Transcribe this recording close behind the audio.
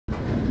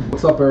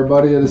What's up,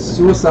 everybody? It is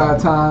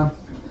suicide time.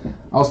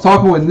 I was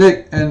talking with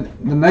Nick, and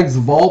the next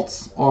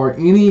vaults are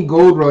any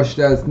Gold Rush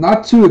that's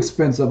not too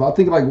expensive. I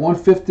think like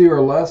 150 or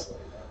less,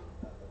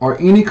 or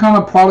any kind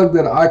of product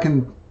that I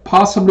can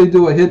possibly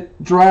do a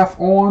hit draft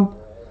on.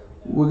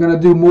 We're gonna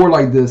do more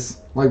like this.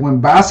 Like when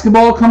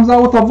basketball comes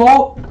out with a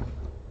vault.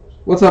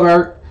 What's up,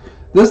 Eric?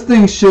 This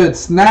thing should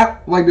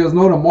snap like there's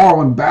no tomorrow.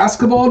 When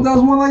basketball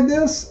does one like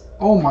this,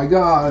 oh my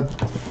god.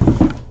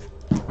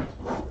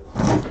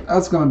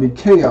 That's going to be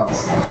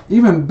chaos.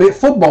 Even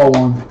football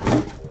one.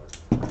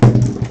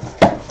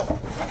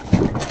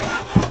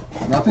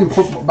 I think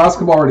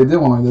basketball already did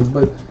one like this.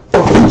 But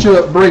for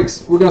future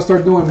breaks, we're going to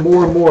start doing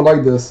more and more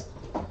like this.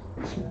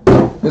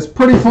 It's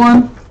pretty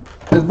fun.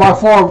 It's by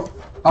far,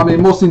 I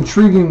mean, most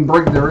intriguing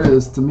break there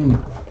is to me.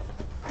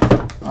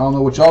 I don't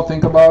know what y'all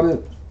think about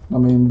it. I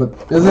mean,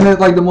 but isn't it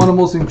like one of the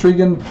most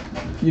intriguing?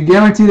 You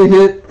guarantee to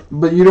hit,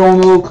 but you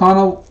don't know kind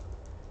of.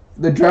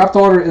 The draft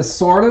order is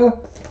sort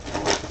of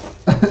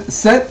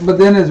set, but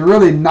then it's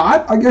really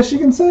not, I guess you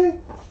can say.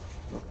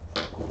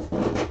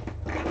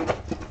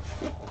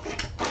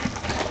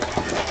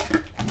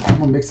 I'm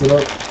gonna mix it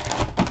up.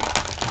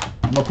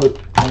 I'm gonna put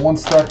one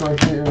stack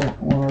right here,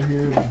 one right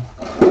here.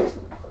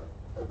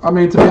 I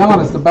mean, to be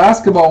honest, the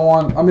basketball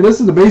one, I mean, this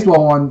is the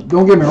baseball one,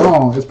 don't get me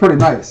wrong, it's pretty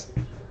nice.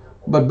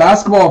 But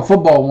basketball and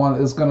football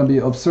one is gonna be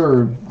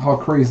absurd how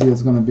crazy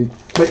it's gonna be.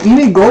 But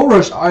any Gold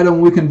Rush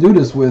item we can do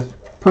this with,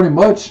 pretty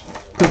much,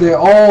 because they're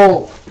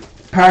all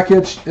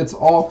packaged. It's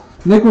all.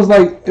 Nick was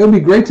like, it would be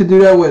great to do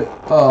that with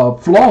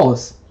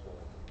Flawless,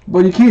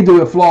 but you can't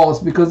do it Flawless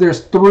because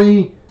there's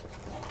 3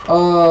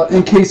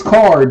 encased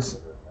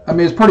cards. I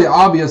mean, it's pretty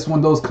obvious when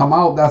those come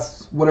out.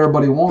 That's what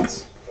everybody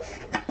wants.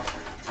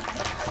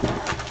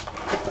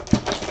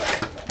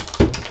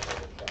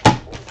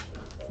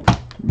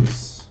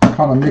 Just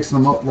kind of mixing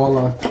them up while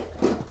I.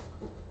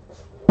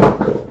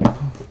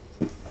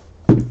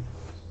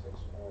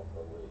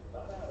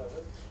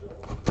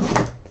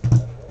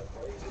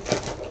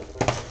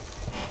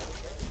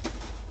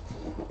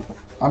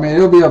 I mean,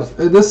 it'll be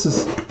this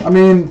is. I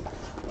mean,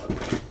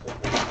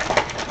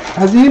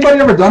 has anybody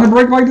ever done a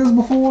break like this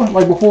before?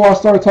 Like before I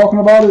started talking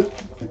about it,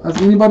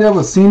 has anybody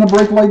ever seen a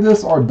break like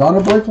this or done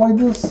a break like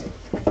this?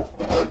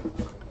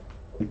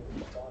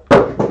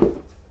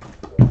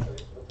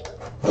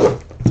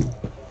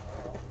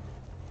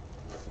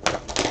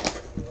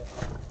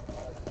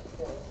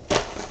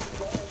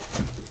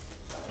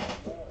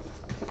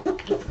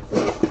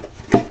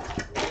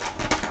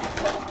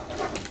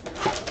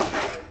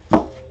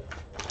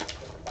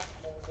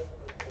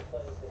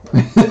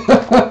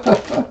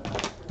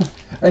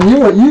 And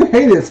you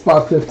hated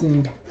spot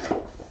 15.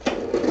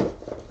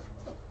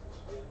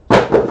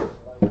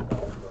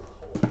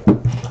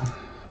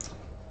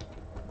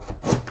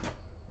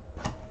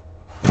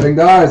 And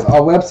guys, our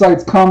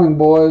website's coming,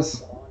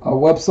 boys. Our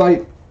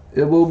website,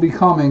 it will be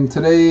coming.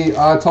 Today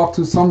I talked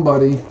to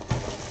somebody.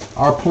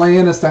 Our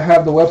plan is to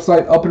have the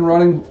website up and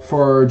running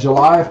for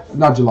January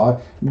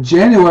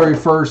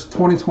 1st,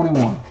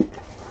 2021.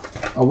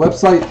 Our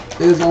website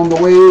is on the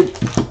way.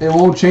 It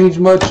won't change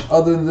much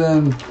other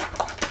than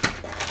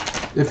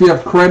if you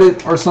have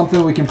credit or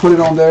something, we can put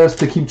it on there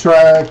to keep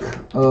track.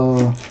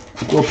 We'll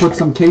put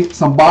some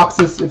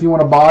boxes if you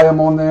want to buy them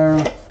on there.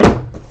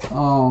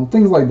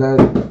 Things like that.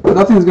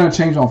 Nothing's going to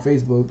change on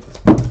Facebook.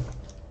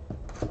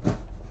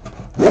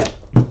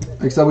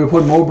 Except we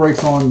put more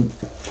breaks on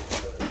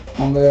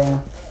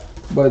there.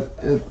 But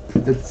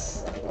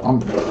it's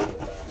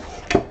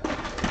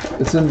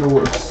in the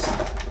works.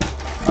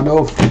 I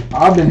know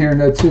I've been hearing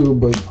that too,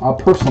 but I'll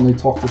personally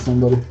talk to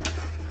somebody.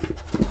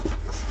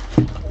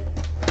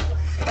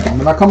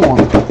 Now come on.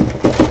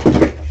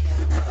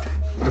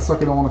 That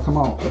sucker don't want to come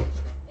out.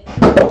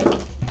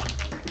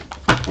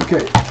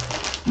 Okay.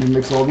 Let me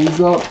mix all these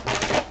up.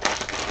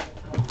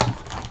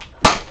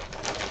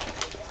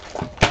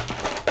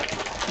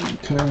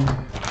 Okay.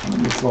 Let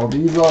me mix all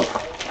these up.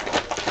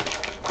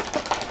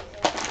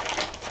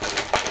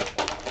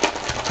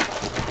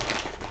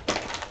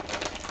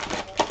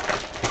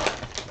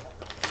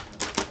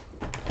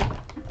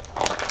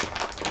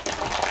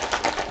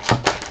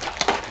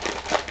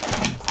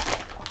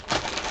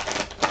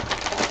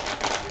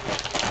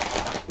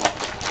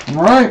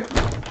 All right,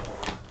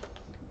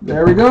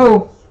 there we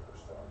go.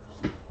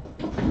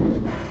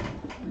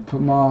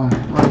 Put my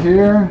right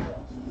here.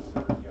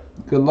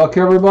 Good luck,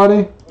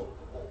 everybody.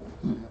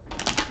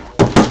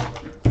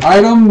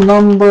 Item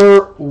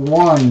number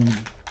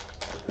 1.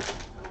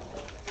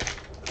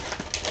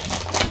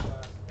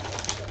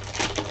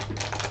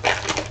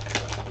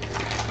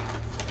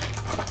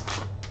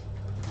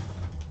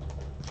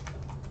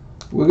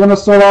 We're gonna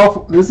start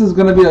off. This is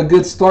gonna be a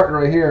good start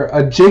right here.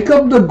 A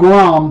Jacob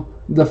deGrom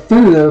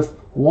definitive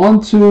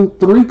 1, 2,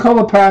 3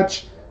 color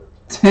patch,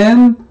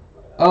 10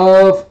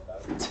 of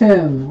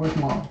 10. Where's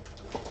my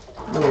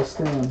little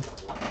stand?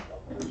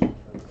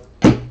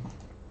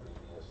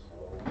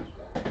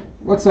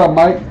 What's up,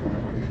 Mike?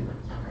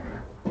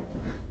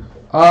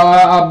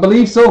 I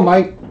believe so,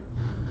 Mike.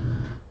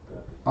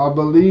 I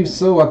believe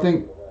so. I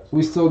think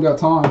we still got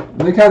time.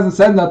 Nick hasn't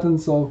said nothing,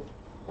 so.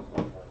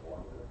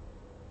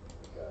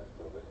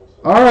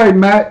 All right,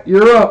 Matt,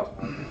 you're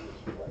up.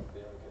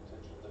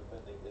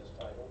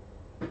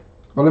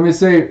 Well, let me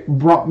say,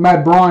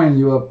 Matt Bryan,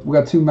 you up. We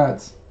got 2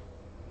 Matts.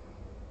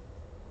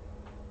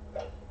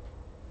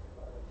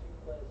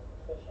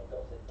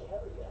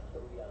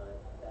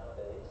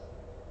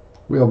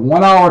 We have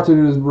 1 hour to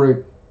do this break.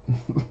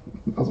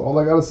 That's all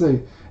I gotta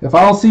say. If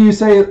I don't see you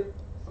say it,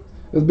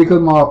 it's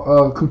because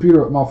my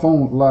computer, my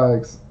phone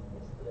lags.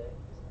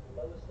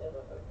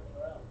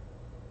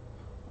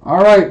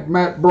 All right,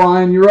 Matt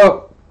Bryan, you're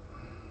up.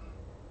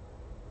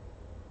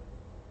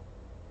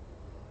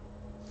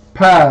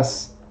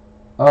 Pass.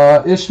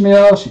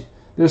 Ishmael.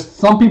 There's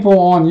some people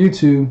on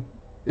YouTube.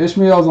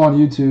 Ishmael's on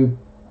YouTube,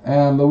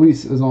 and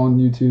Luis is on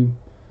YouTube.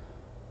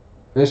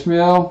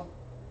 Ishmael.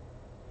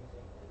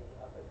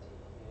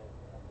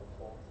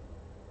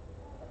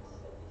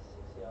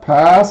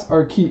 Pass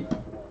or keep?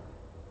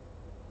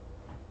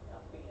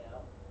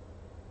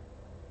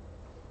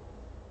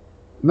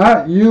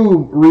 Not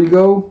you,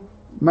 Rigo.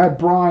 Matt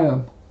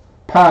Bryan.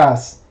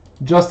 Pass.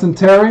 Justin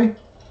Terry.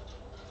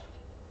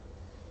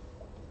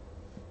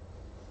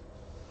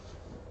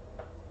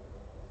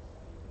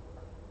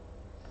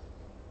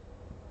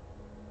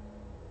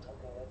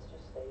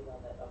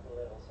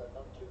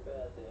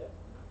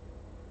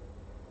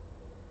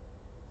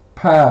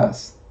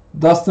 Pass.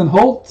 Dustin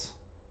Holt.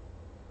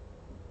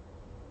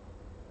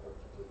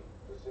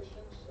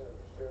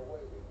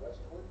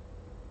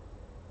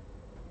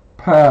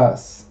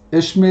 Pass.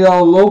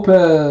 Ishmael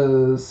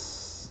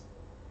Lopez.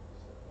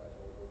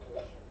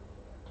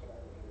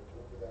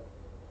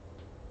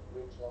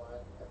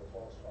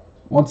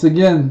 Once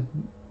again,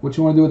 what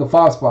you want to do with the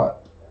 5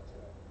 spot?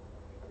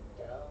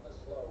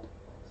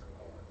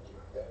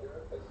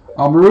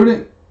 I'm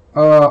rooting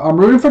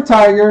for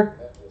Tiger.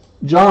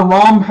 John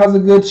Rahm has a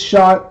good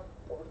shot,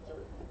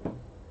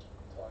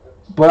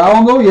 but I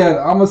don't know yet.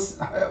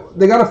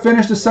 They got to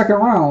finish the 2nd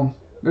round.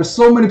 There's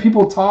so many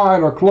people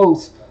tied or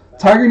close.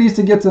 Tiger needs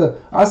to get to.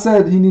 I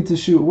said he needs to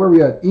shoot. Where are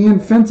we at? Ian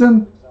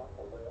Fenton.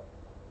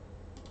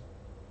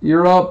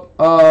 You're up.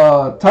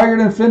 Tiger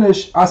didn't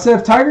finish. I said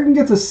if Tiger can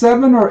get to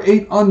 7 or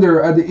 8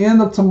 under at the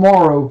end of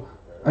tomorrow,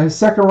 in his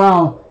 2nd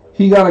round,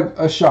 he got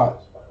a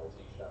shot.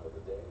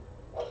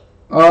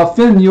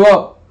 Finn, you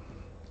up?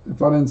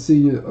 If I didn't see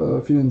you,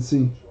 if you didn't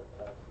see.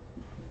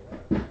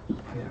 Yeah,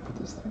 put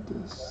this like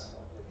this.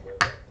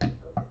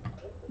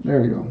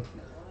 There you go.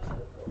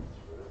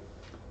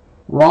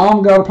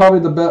 Rahm got probably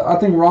the best. I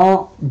think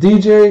Rahm,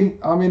 DJ,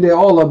 I mean, they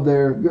all up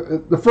there.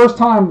 The first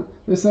time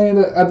they're saying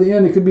that at the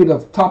end it could be the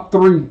top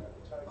 3 in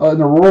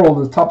the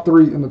world, the top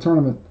 3 in the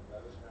tournament.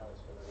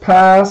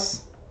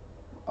 Pass.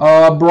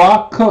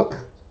 Brock Cook.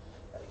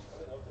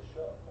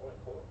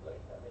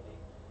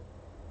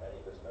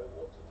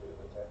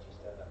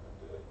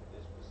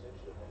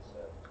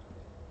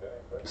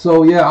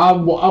 So yeah,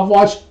 I've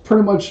watched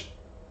pretty much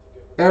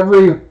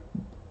everything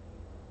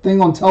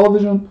on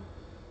television.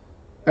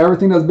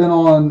 Everything that's been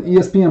on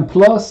ESPN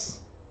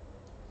Plus.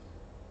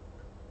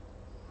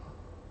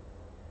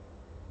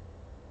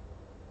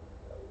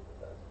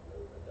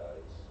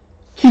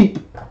 Keep.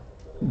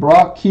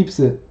 Brock keeps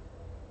it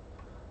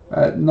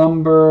at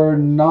number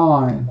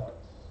 9.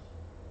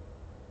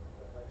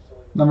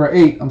 Number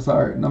 8. I'm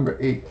sorry, number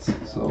 8.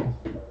 So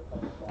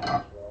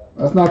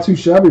that's not too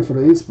shabby for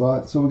the 8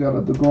 spot. So we got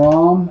a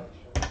DeGrom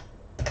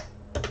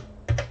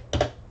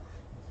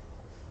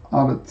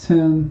out of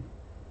 10.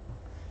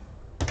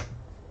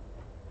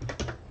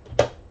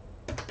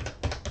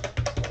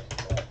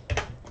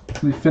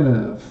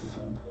 Definitive.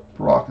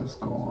 Brock is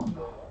gone.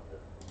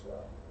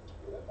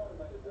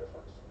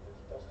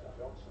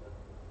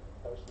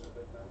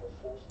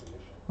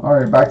 All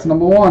right, back to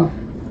number 1.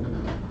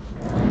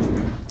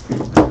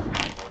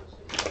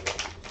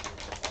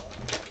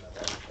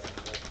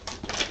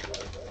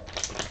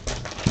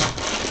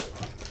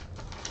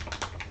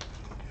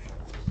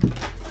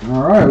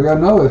 All right, we got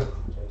another.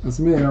 That's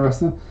me,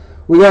 interesting.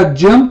 We got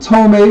Jim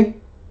Thome,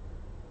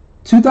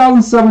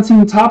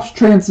 2017 Topps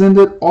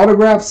Transcendent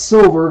Autograph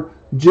Silver,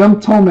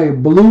 Jim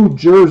Thome, blue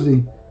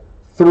jersey,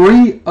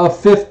 3 of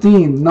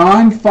 15,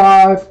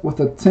 9.5 with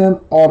a 10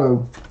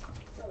 auto.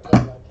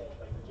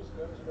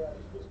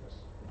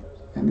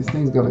 And these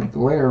things got a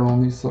glare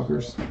on these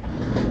suckers.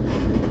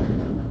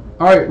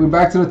 All right, we're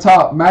back to the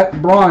top.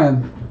 Matt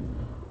Bryan.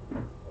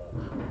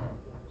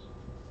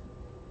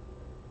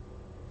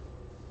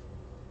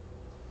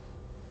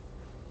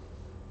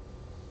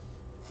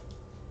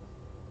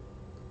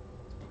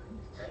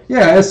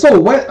 Yeah, it's so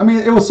wet. I mean,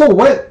 it was so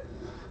wet.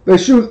 They're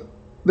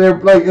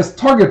like, it's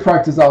target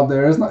practice out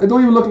there. It's not. It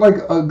don't even look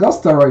like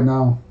Augusta right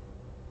now.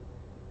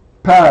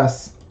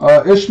 Pass.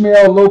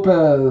 Ishmael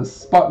Lopez,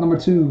 spot number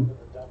 2.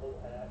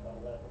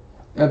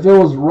 If it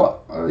was,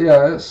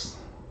 yeah,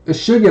 it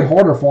should get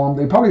harder for him.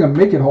 They probably gonna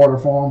make it harder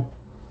for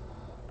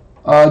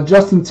him.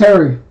 Justin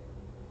Terry.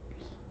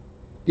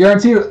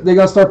 Guaranteed they're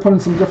gonna start putting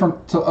some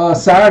different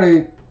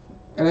Saturday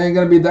it ain't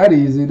gonna be that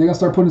easy. They're gonna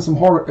start putting some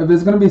harder. If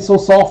it's gonna be so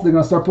soft, they're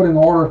gonna start putting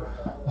harder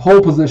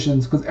hole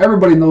positions because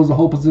everybody knows the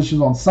hole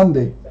positions on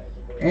Sunday,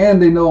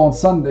 and they know on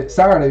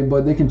Saturday,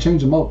 but they can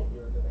change them up.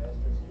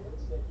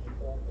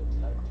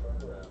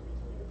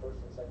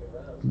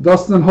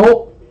 Dustin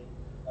Holt,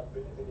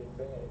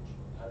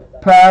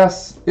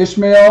 pass.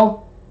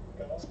 Ishmael,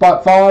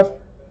 spot 5.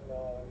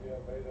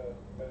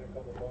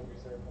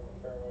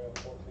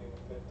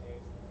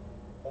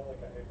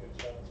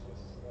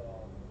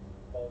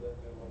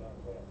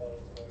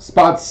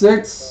 Spot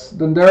 6,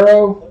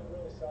 Dendero.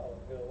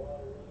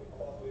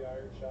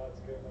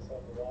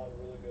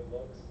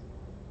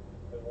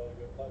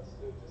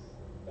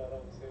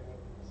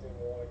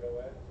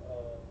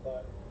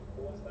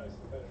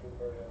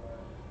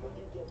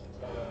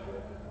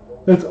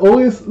 It's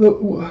always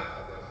the.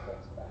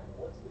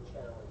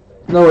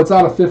 No, it's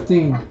out of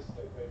 15.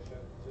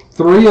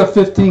 3 of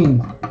 15.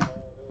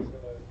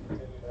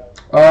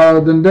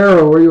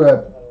 Dendero, where you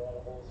at?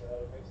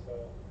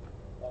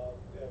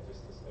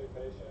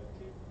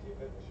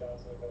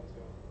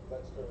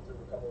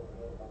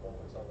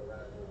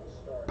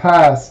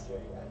 Pass.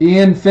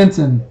 Ian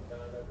Fenton.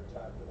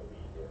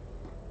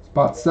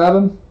 Spot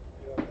 7.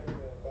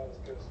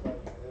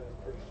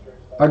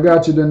 I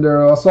got you,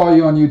 Dendero. I saw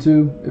you on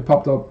YouTube. It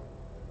popped up.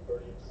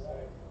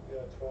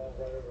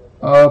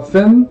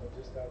 Finn.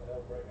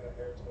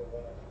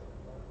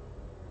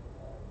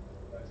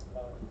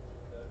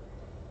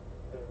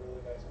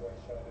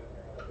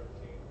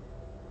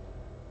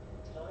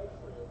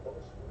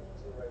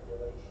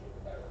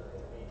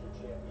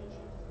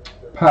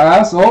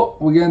 Pass. Oh,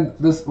 again,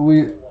 this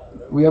we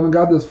haven't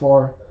got this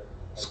far.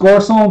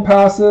 Score zone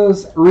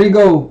passes.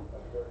 Rigo.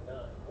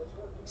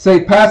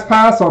 Say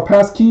pass or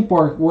pass keep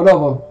or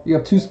whatever. You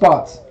have 2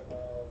 spots.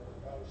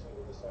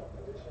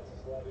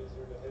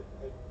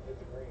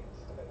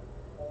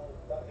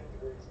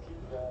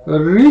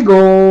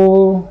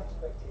 Rigo.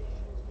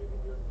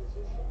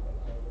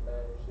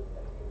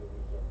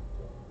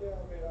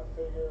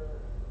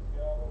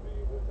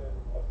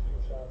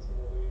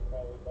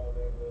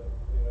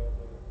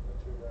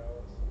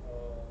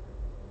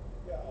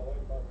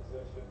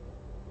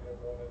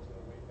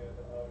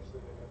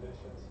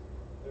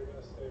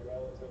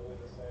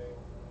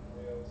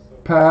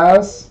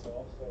 Pass.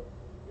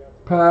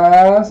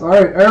 Pass. All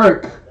right,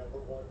 Eric.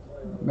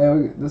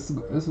 Man, this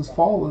is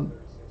falling.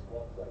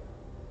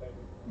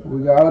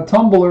 We got a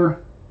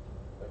tumbler.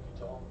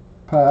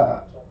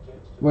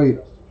 Wait,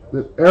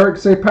 did Eric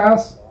say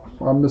pass?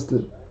 Or I missed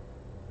it.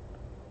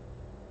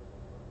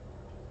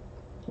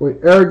 Wait,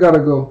 Eric gotta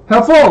go.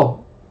 Have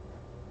full.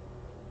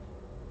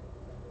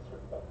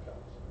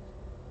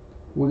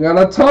 We got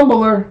a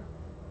tumbler.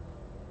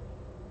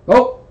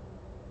 Oh,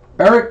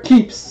 Eric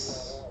keeps.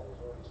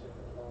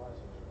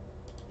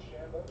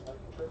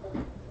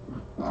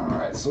 All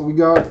right, so we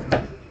got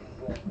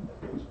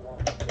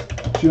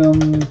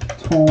Jim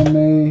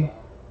Tomei.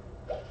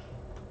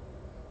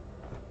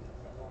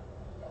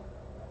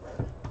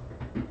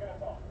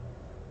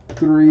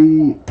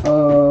 Three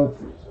of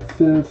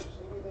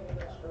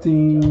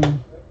 15,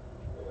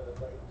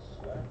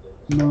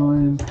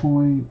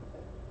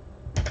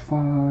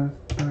 9.5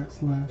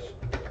 backslash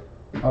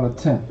out of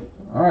 10.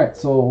 All right,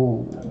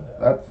 so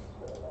that's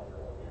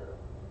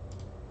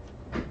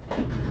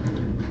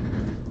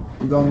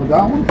done with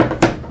that one.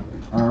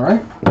 All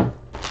right.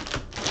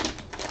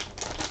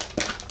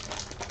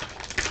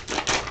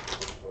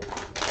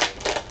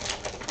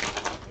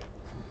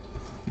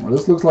 Well,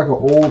 this looks like an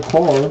old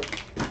card.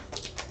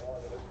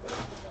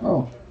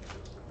 Oh.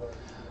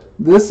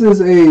 This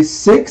is a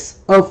 6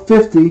 of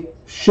 50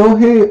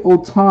 Shohei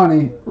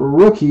Ohtani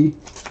rookie.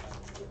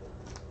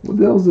 What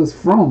the hell is this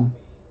from?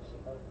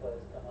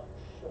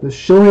 The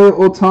Shohei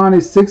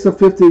Ohtani 6 of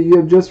 50. You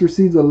have just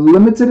received a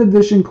limited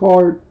edition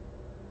card.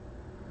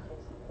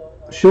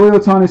 Shohei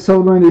Ohtani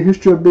celebrating the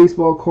history of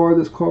baseball card.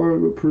 This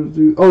card would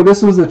produce. Oh,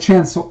 this was a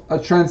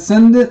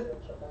transcendent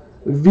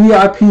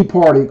VIP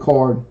party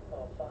card.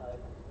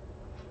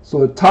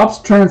 So Topps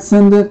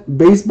Transcendent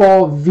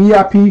Baseball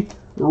VIP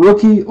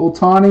Rookie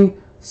Ohtani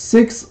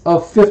 6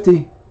 of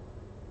 50.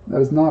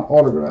 That is not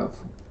autographed.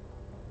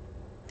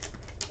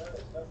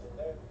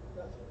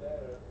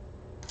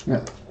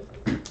 Yeah.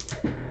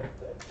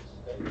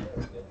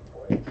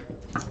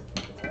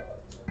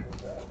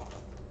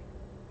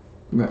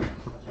 Yeah.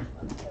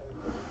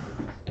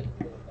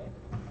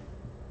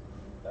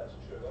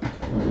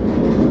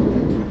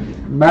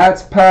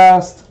 Matt's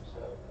passed.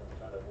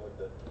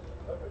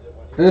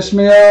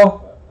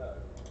 Ishmael.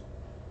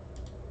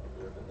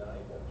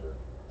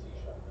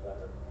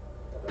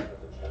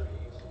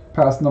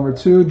 Pass number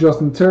 2.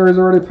 Justin Terry's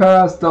already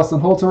passed. Dustin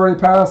Holt's already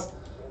passed.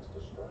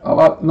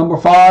 Number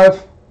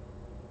 5.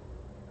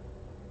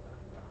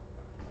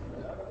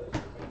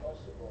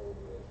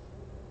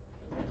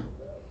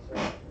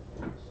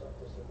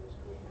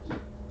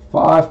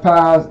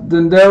 Pass.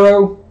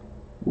 Dendero.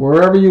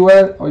 Wherever you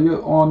at. Are you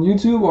on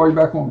YouTube or are you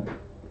back on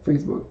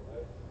Facebook?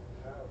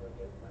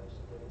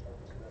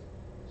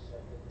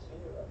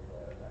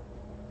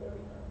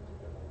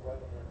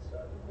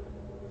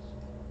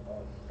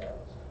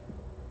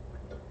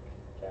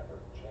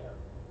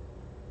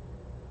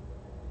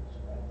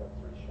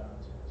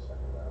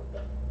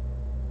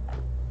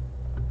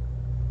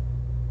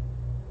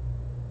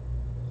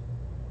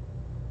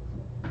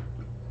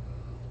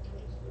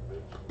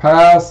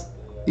 Pass.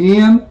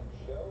 Ian.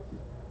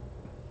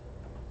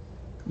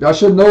 Y'all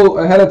should know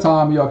ahead of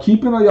time. Y'all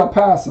keeping or y'all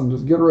passing?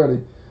 Just get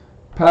ready.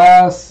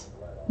 Pass.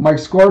 Mike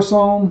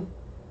Scorsone.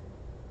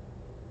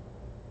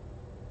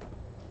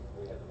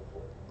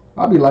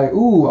 I'll be like,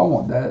 ooh, I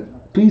want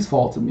that. Please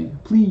fall to me.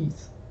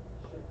 Please.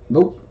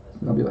 Nope.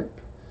 I'll be like,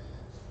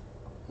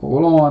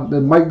 hold on.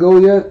 Did Mike go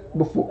yet?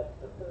 Before.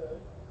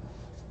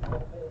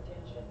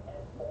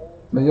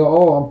 Man,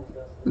 yo,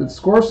 did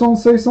Scorsone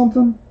say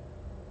something?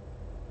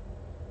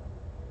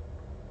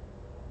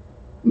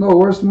 No,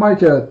 where's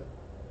Mike at?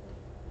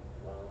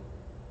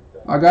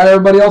 I got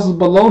everybody else's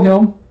below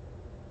him,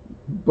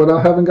 but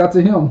I haven't got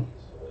to him.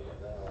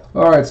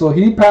 Alright, so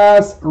he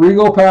passed,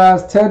 Rigo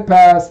passed, Ted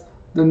passed,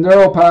 De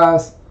Niro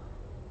passed.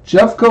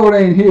 Jeff Code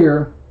ain't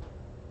here.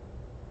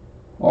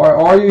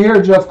 Alright, are you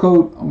here, Jeff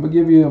Code? I'm going to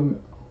give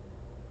you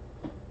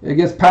it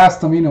gets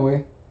past him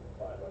anyway.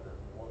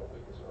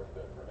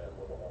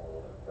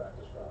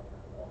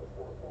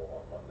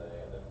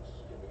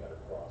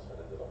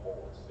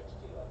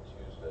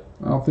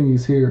 I don't think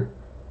he's here.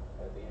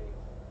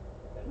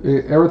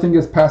 Everything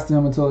gets past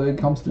him until it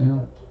comes to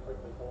him.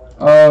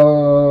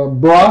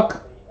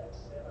 Brock.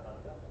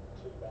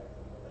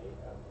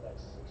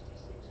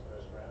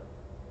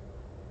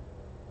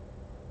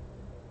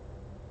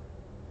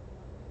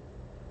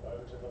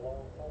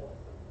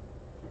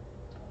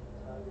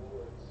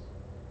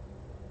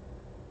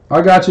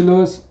 I got you,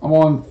 Lewis. I'm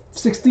on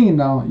 16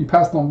 now. You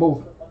passed on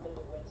both.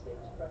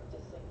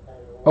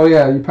 Oh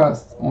yeah, you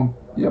passed on.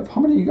 Yep. How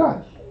many you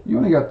got? You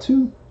only got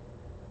 2.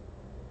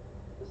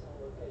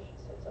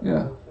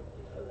 Yeah.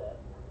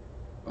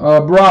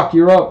 Brock,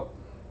 you're up.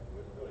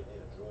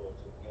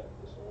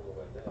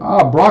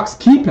 Ah, Brock's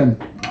keeping.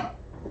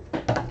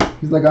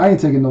 He's like, I ain't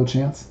taking no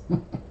chance.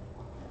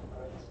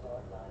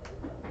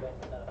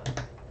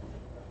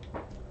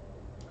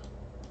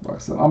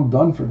 Brock said, I'm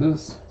done for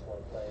this.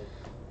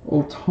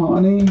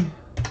 Otani.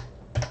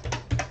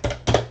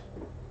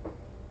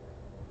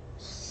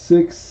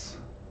 6.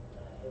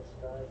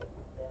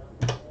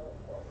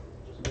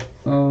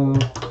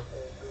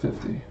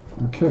 50.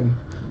 Okay.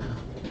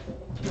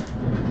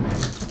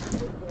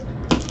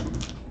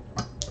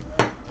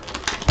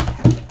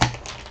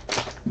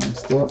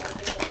 Next up.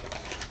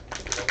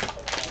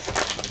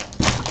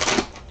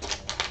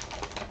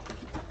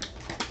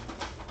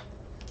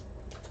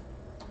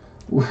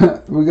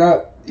 We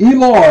got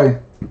Eloy.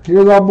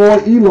 Here's our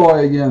boy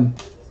Eloy again.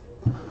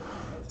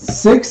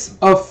 6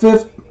 of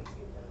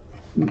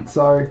 15.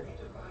 Sorry.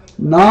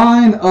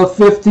 9 of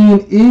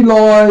 15.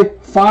 Eloy,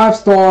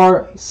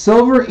 5-star,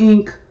 silver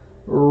ink,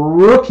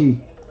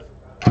 rookie.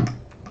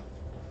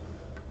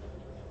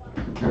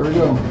 There we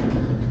go.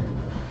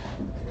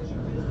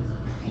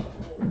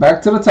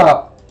 Back to the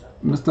top.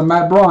 Mr.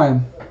 Matt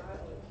Bryan.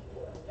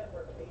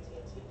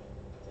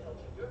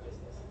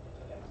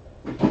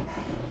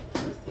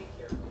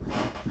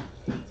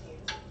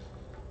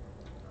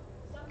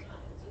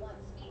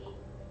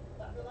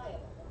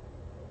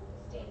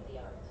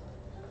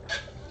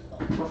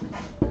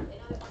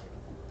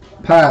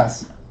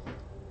 Pass.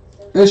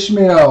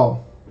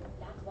 Ishmael.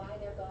 That's why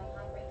they're going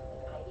hybrid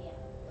with IBM.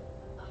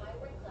 A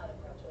hybrid cloud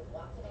approach with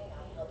Watson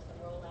AI helps them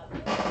roll out new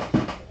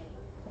functionality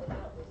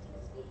without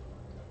losing speed.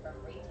 From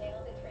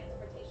retail to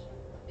transportation,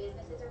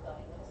 businesses are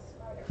going with a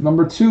smarter.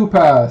 Number 2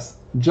 pass.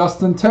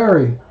 Justin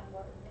Terry.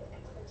 Platform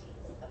and expertise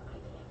of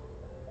IBM.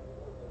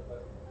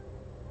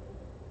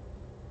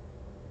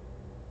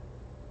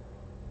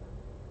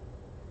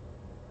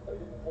 He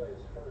didn't play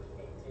his first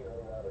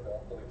 18-hole round of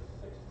golf till he was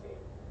 16.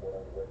 Went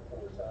on to win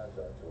 4 times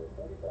on tour.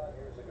 45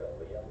 years ago,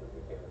 the elder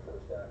became the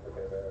first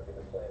African-American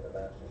to play in the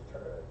Masters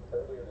tournament.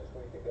 Earlier this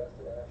week,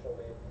 Augusta National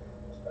made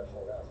a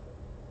special announcement.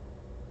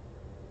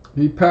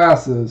 He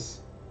passes.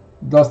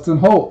 Dustin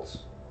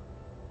Holtz.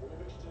 We've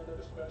extended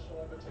a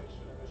special invitation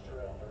to Mr.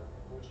 Elder,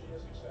 which he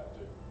has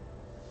accepted,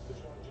 to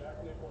join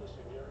Jack Nicklaus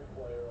and Gary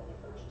Player on the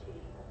first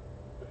tee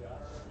for the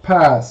honorary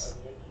Pass. of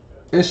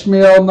the 85th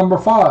Ishmael number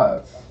 5.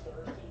 on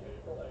Thursday,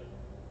 April 8,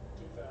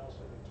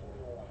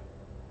 2021.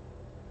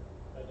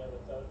 I never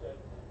thought that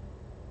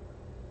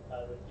I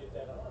would get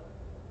that honor.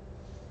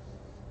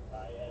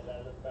 As I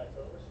look back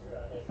over here,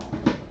 I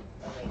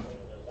had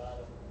made a lot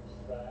of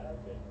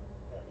strides and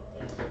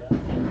everything that I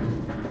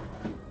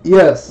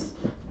Yes.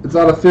 It's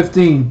out of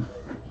 15.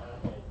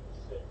 had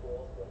set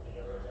forth for the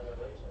younger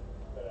generation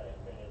that I had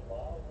been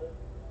involved with.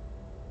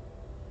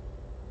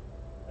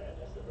 Man,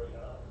 that's a great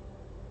honor.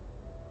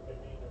 It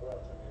means the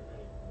world to me,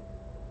 really.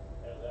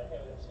 As I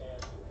had a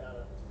chance to kind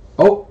of,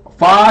 Oh,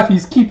 5.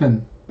 He's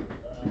keeping. I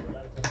would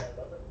like to have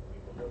other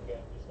people look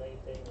at the same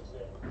thing and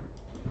say,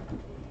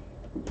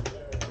 he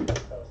deserves it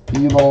because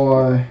he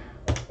Eloy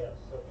has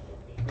helped so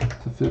many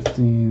people. to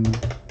 15.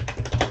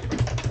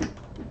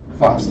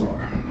 5-star.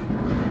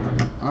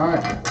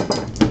 Alright.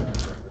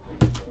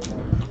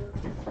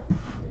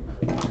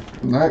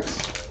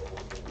 Next.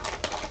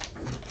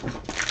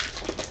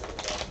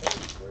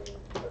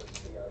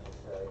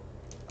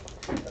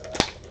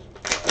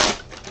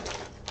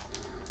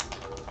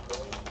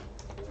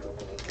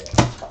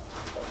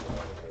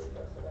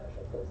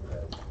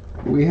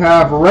 We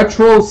have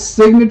retro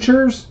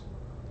signatures,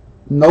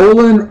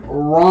 Nolan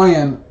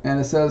Ryan, and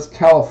it says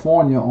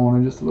California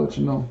on it, just to let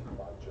you know.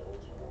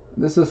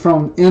 This is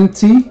from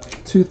NT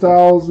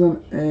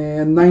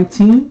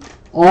 2019.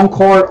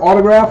 On-card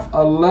autograph,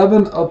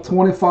 11 of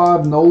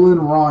 25,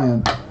 Nolan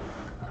Ryan.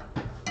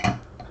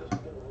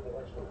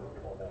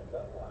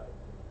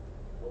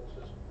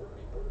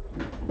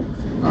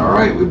 All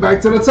right, we're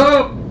back to the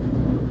top.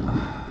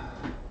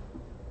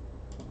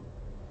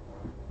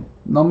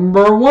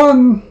 Number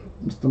 1,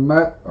 Mr.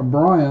 Matt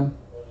O'Brien.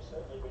 Well, he's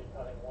certainly been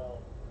playing well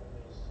in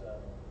these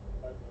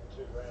opening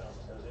 2 rounds,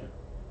 has he?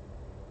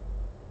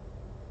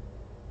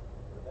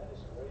 But that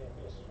is a rare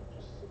miss from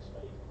just 6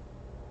 feet.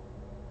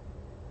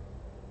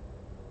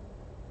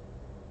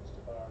 Mr.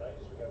 Faraday, as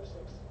we go to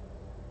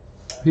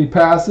 6th. He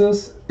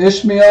passes.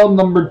 Ishmael,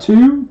 number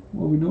 2.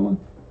 What are we doing?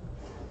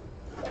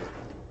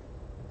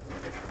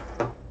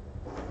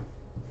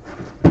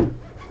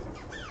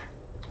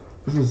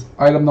 This is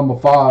item number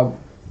 5.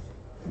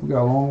 We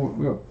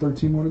got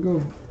 13 more to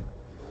go.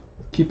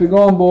 Keep it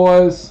going,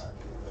 boys.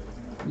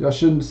 Y'all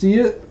shouldn't see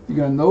it. You're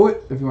gonna know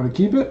it if you want to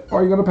keep it,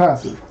 or you're gonna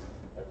pass it.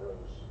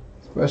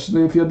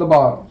 Especially if you're at the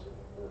bottom.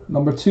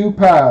 Number 2,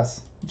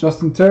 pass.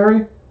 Justin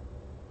Terry.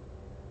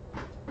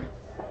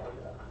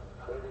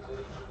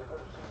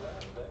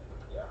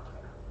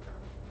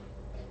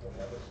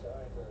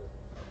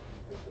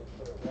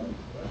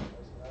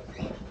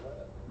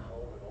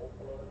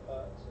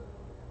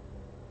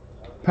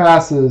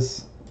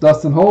 Passes.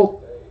 Dustin Holt.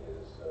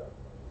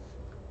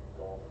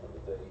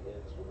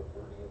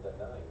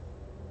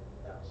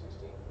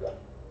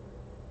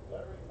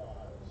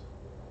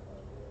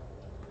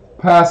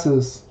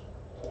 Passes.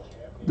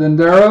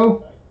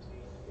 Dendero.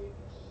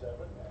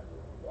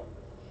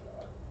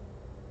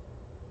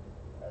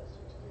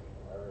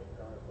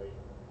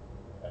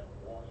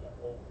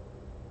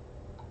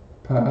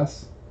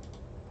 Pass.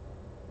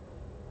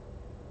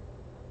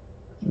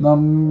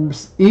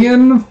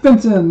 Ian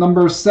Fenton,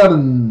 number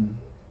 7.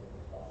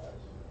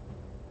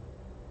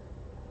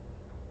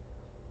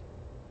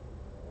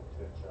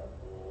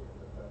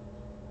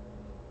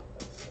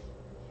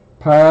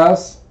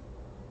 Pass.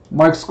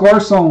 Mike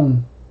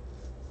Scarson.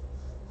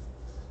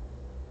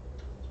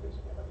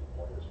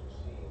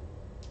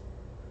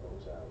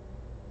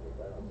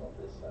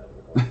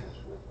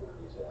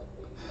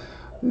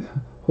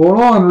 Hold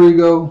on,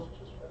 Rigo.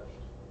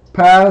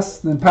 Pass,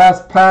 then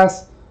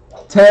pass.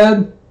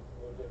 Ted.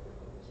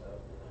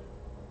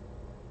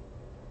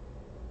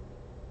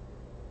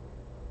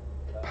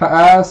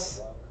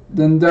 Pass.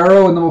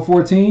 Dendero at number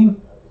 14.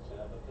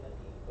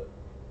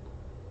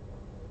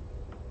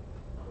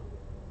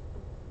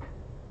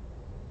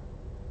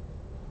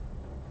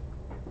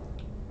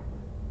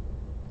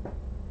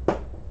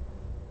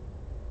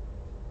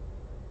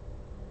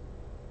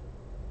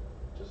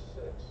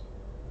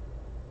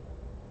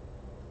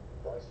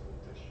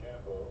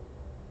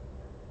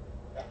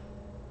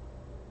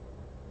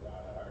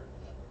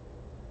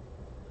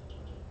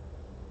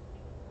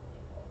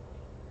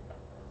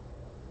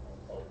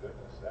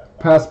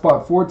 Pass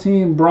spot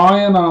 14.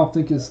 Brian, I don't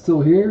think is still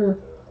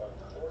here.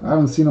 I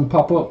haven't seen him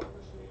pop up.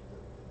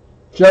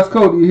 Jeff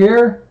Coat, you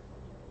here?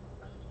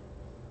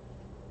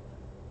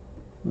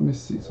 Let me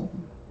see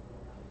something.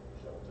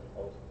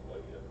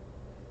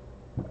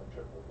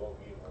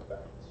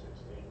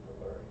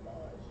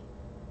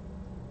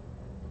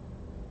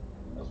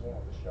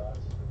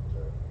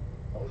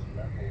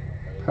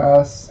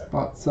 Pass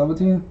spot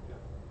 17.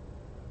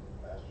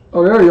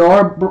 Oh, there you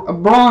are.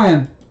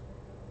 Brian,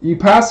 you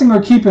passing or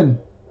keeping?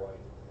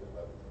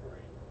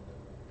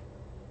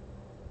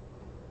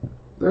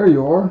 There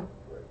you are.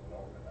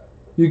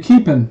 You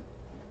keeping.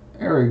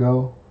 There we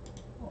go.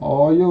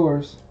 All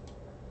yours.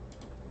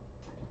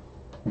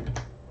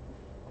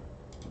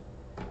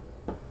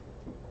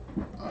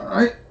 All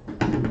right.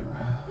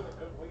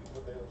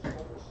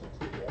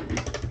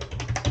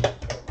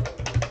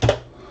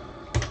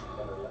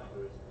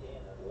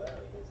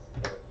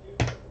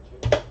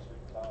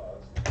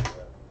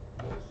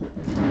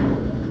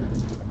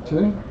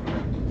 Okay.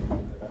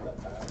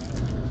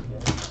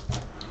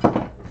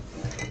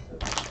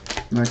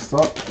 Next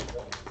up,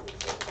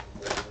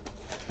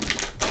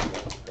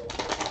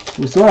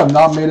 we still have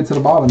not made it to the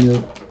bottom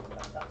yet.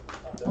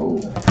 Oh,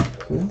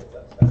 okay.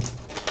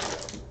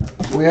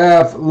 We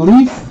have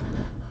Leaf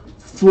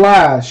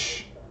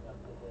Flash.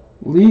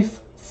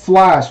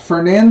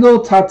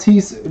 Fernando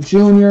Tatis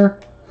Jr.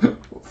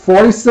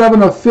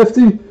 47 of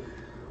 50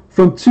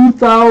 from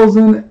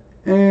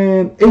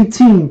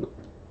 2018.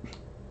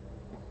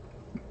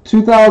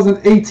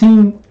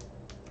 2018,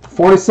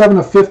 47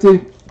 of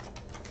 50.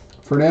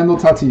 Fernando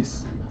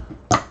Tatis.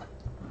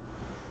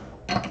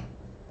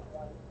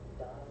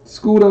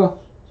 Scooter.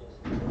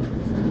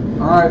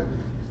 Alright.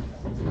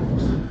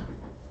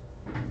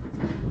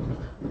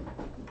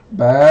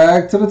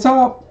 Back to the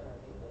top.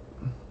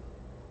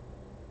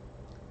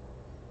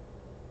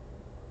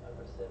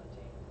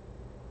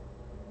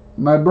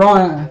 Matt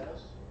Bryant.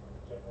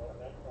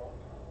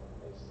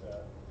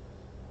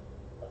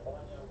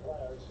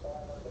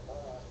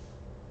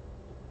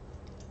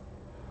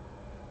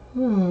 I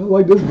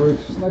like this break.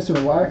 It's nice and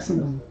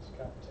relaxing. It's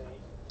captain.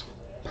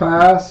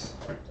 Pass.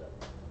 Joint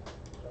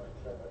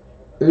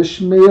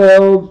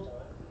Ishmael.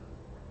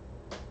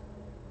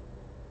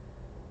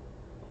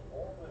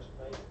 Almost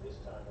made it this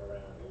time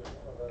around. He was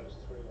one of those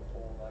 3 or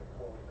 4 like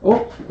Corey.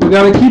 Oh, we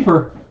got a keeper.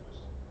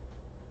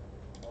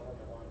 One of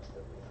the ones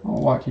that we Oh,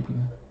 why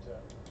keeping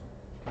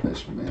but, it?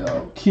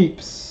 Ishmael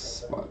keeps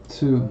spot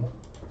 2.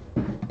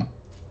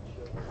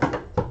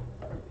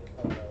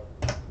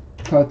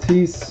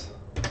 Tatis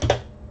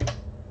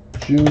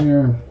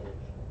Jr.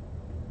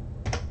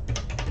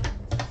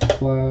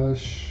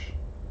 Flash.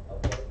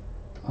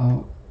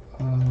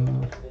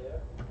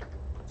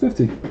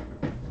 50.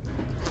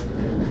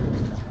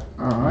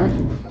 Alright.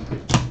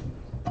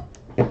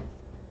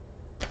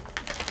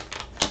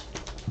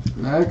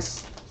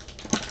 Next.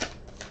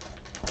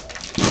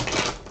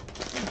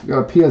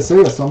 Got a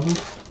PSA or something.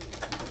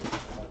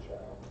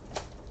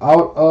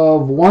 Out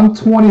of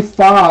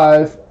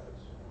 125,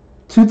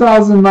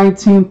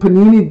 2019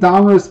 Panini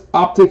Donruss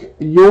Optic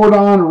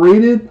Jordan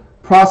Rated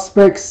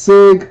Prospect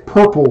Sig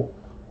Purple.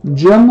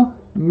 Gem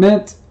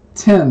Mint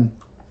 10.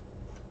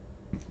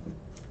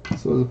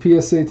 So it's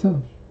a PSA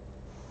 10.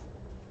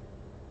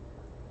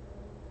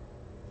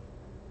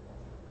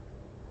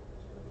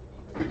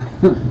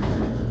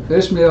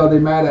 Ishmael, they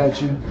mad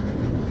at you.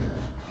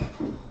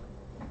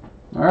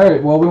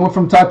 Alright, well, we went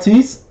from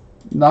Tatis.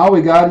 Now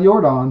we got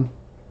Jordan.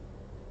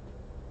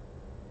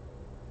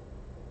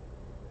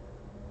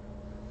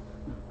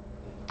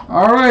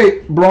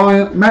 Alright,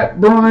 Brian, Matt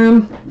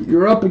Bryan,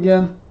 you're up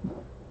again.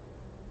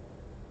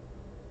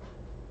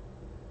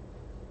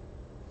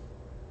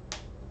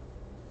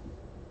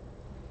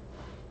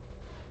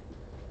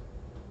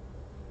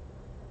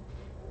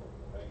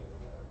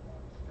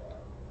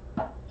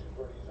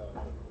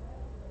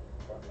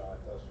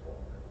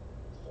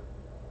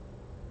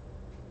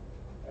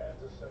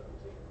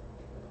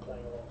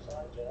 playing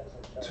alongside Jazz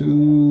and Chuck.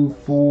 2,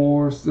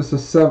 4. This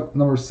is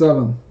number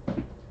 7. He's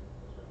been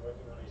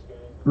working on his game.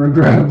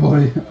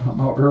 Regrettably,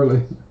 I'm out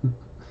early.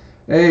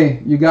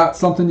 Hey, you got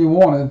something you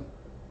wanted.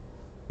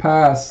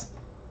 Pass.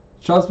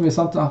 Trust me,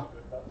 sometimes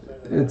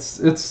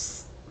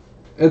it's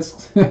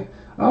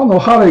I don't know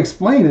how to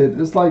explain it.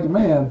 It's like,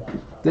 man,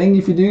 dang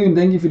if you do and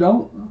dang if you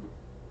don't.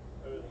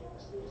 Early in the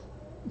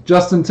season,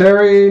 Justin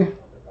Terry. the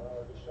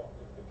power of his shot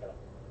did pick up.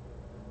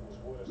 It was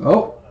worse than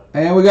Oh,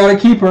 and we got a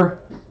keeper.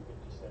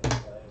 57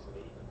 players at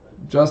even,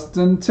 but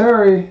Justin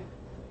Terry in these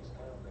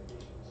current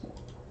conditions,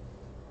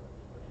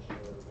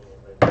 pretty sure it'll be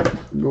a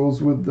red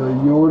goes with the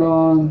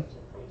Jordan.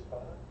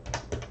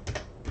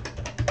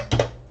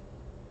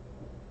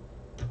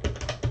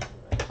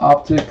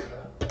 Optic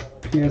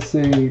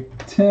PSA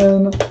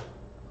 10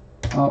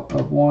 out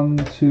of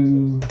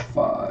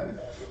 125.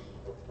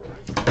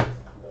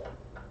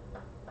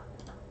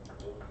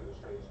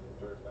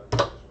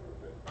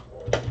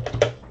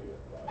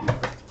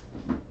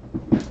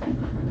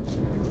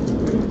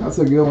 That's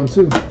a good one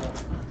too.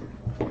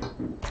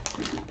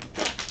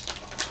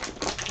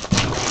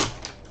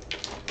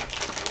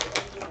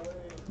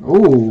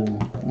 Oh,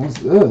 what's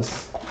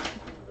this?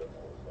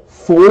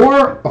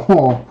 4?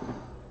 Oh,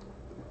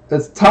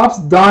 it's Topps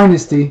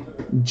Dynasty.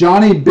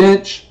 Johnny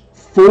Bench,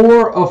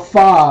 4 of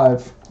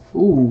 5.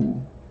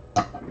 Ooh.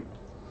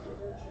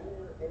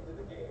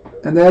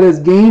 And that is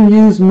game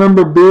used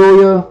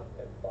memorabilia.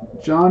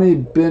 Johnny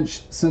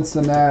Bench,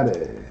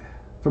 Cincinnati.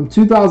 From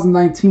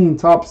 2019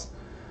 Topps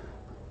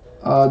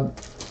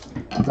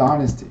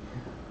Dynasty.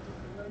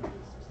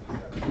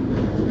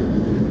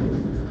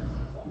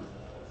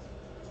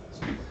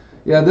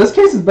 Yeah, this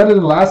case is better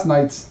than last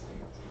night's.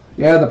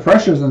 Yeah, the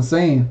pressure is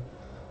insane.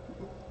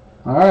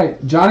 All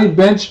right, Johnny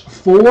Bench,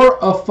 4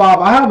 of 5.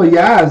 I have a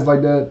Yaz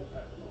like that.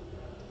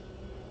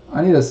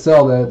 I need to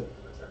sell that.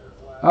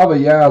 I have a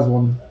Yaz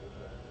one.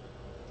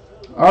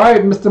 All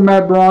right, Mr.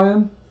 Matt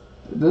Bryan.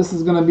 This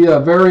is going to be a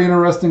very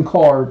interesting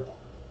card.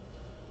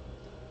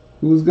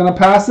 Who's going to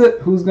pass it?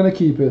 Who's going to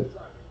keep it?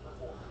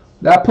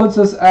 That puts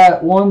us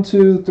at 1,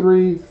 2,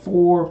 3,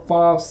 4,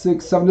 5,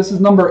 6, 7. This is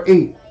number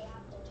 8.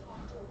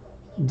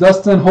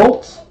 Dustin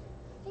Holtz.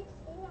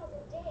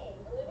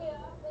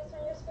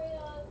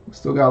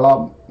 Still got a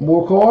lot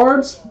more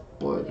cards,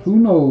 but who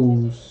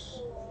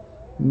knows?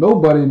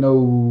 Nobody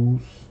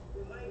knows.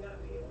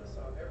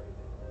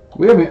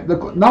 We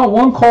haven't. Not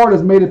one card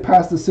has made it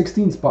past the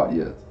 16 spot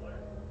yet.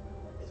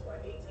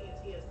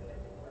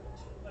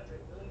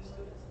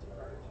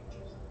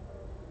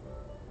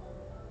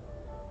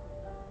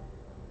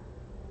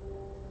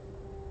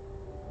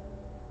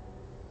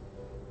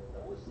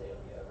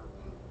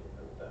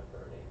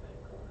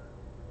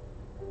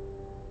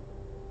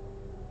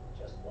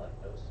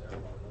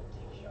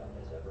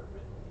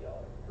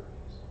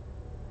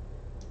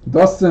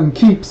 Dustin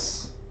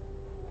keeps.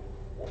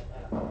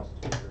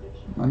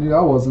 I knew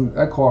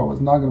that card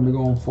was not going to be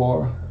going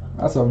far.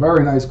 That's a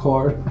very nice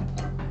card.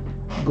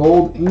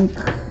 Gold ink.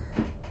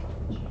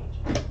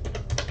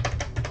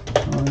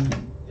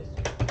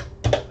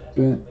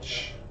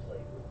 Bench.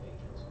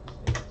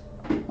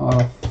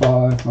 Out of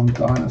 5 from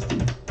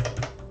Dynasty.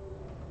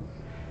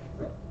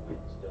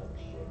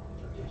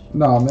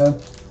 No, man.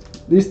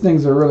 These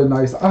things are really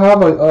nice. I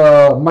have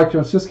a Mike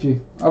Yastrzemski.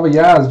 I have a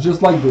Yaz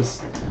just like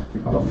this.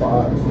 Out of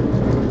 5.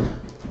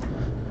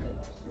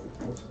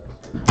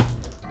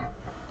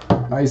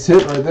 Nice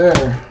hit right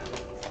there.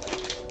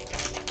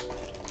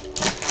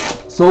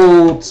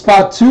 So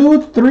spot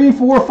 2, 3,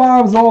 4,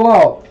 5 is all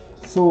out.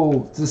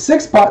 So the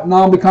 6 spot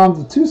now becomes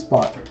the 2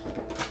 spot.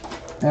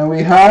 And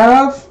we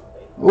have,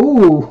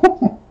 ooh,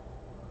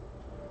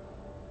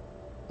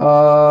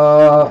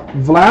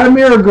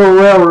 Vladimir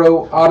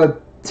Guerrero out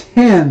of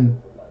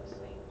 10.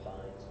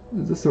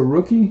 Is this a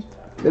rookie?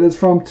 It is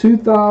from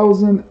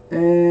 2000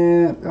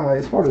 and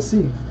it's hard to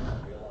see.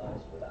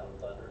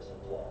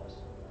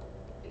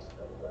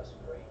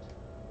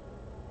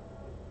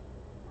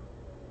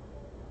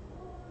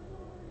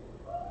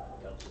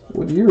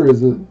 What year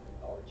is it?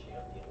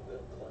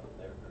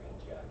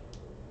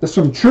 It's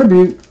from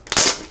Tribute.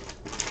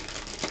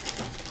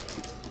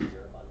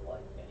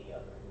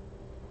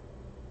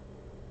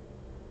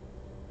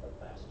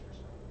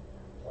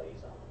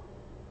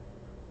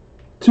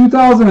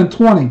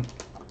 2020.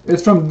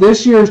 It's from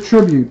this year's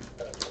Tribute.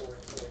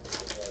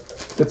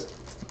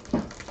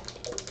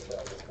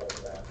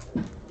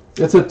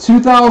 It's a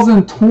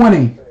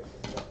 2020.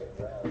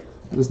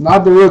 It's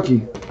not the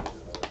rookie.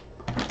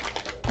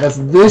 That's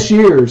this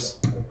year's.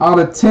 Out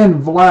of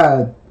 10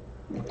 Vlad.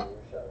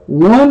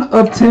 1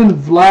 of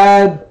 10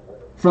 Vlad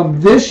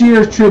from this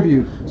year's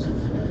Tribute.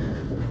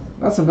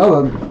 That's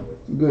another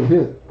good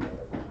hit.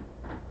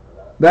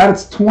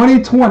 That's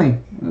 2020.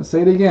 Let's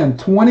say it again.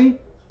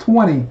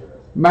 2020.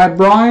 Matt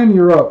Bryan,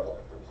 you're up.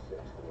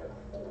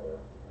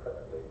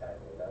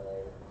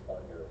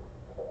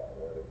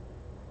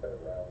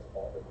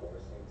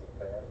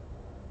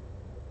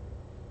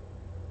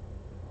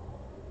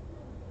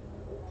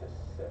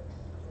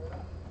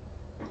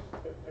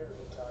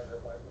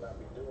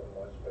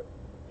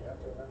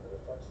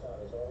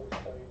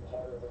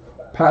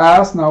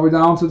 Pass. Now we're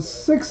down to the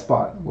 6th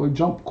spot. We'll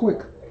jump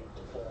quick.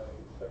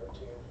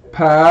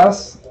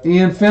 Pass.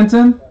 Ian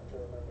Fenton.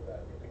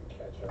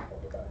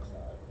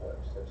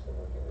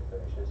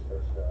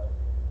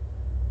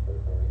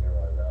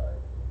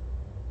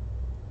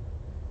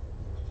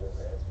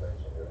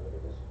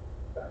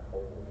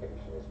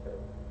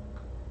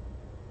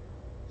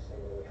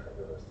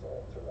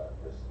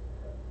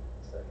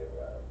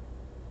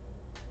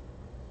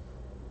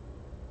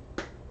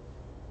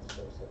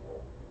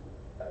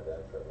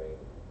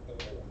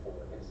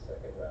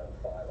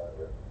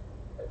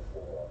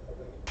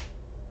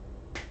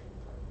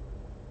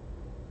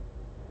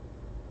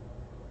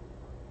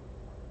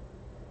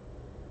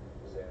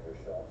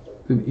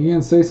 Did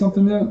Ian say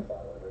something yet?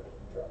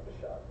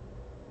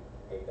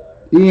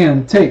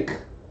 Ian, take.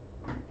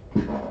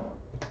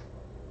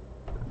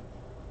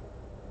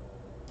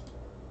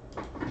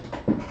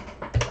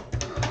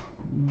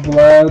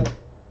 Vlad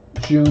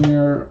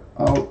Jr.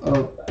 out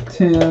of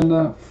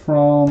 10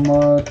 from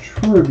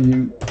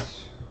Tribute.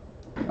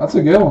 That's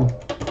a good one.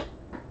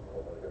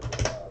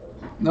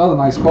 That was a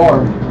nice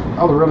card.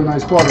 That was a really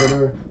nice card right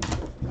there.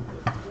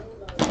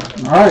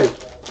 Alright,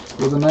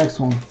 for the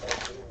next one.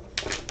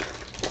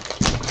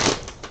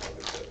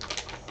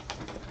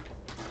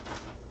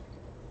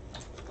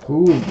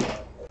 Ooh.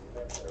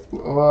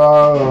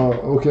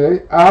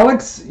 Okay.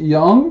 Alex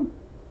Young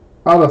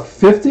out of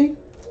 50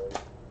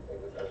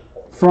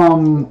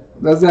 from,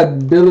 that's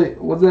that Billy,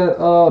 what's that,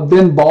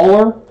 Ben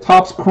Baller,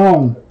 Topps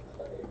Chrome.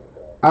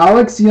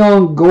 Alex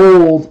Young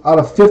gold out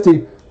of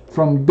 50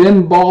 from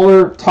Ben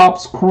Baller,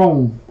 Topps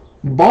Chrome.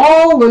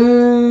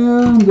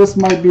 Ballin'! This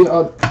might be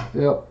a,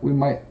 yep, we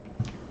might.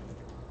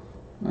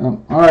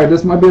 Alright,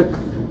 this might be a,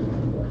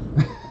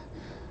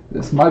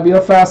 this might be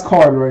a fast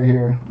card right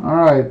here.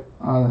 Alright.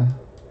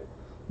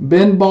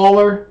 Ben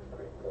Baller,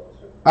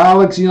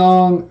 Alex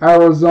Young,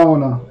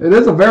 Arizona. It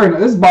is a very,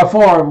 this is by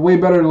far way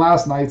better than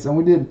last night's,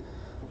 and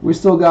we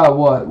still got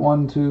what?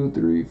 1, 2,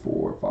 3,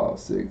 4, 5,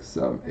 6,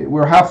 7, 8.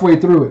 We're halfway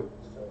through it.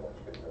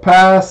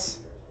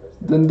 Pass,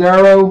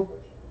 Dendero.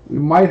 We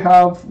might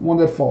have one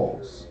that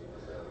falls.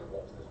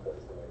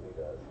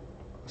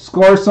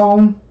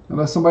 Scarsone,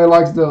 unless somebody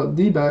likes the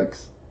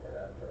D-backs.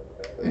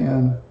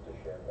 And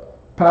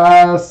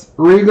pass,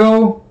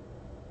 Rigo.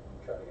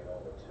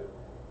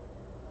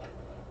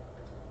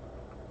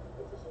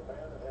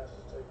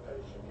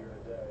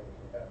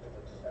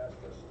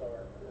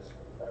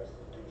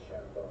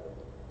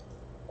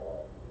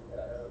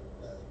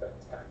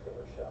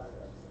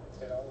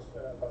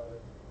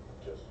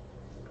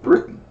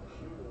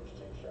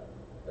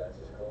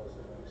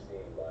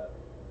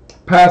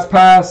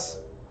 Pass.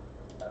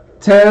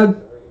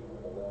 Ted.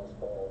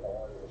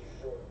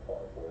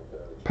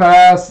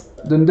 Pass.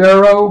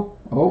 Dendero.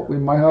 Oh, we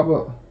might have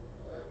a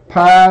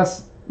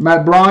pass.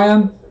 Matt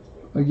Bryan.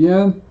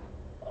 Again.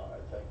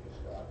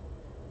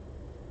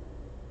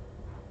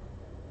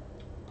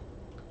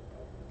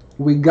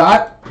 We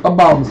got a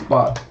bottom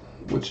spot,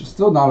 which is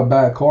still not a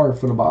bad card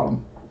for the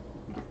bottom.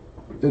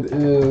 It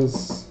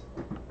is...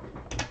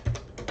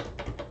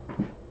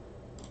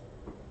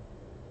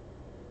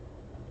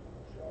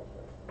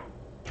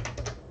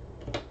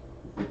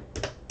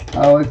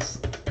 Alex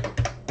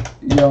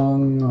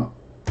Young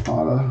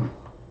out of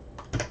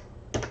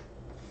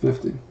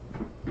 50.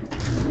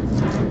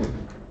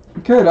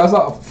 Okay, that's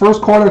our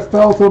first card that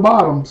fell to the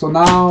bottom. So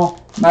now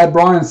Matt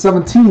Bryan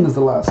 17 is the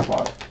last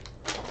spot.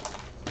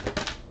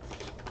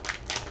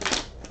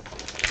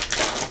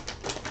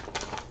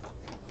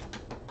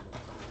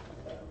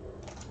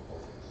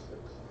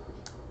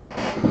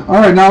 All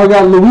right, now we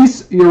got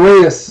Luis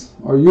Urias,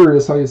 or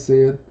Urias, how you say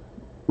it.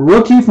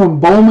 Rookie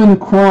from Bowman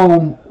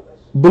Chrome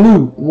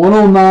Blue,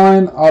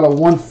 109 out of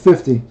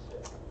 150.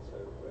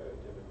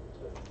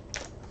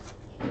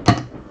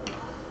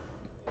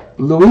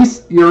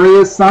 Luis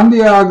Urias, San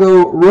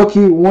Diego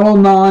rookie,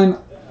 109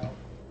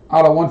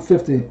 out of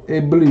 150. A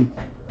blue.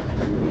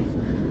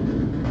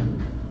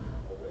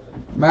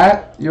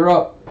 Matt, you're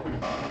up.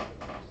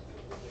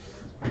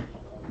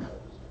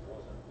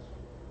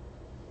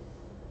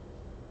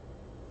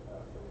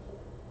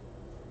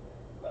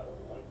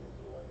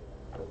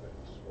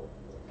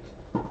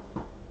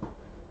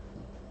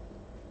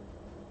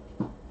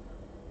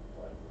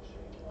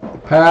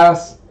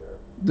 Pass.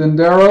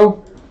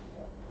 Dendero.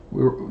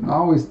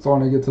 Now we're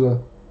starting to get to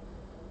the,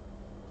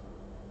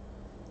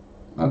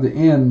 not the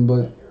end,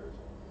 but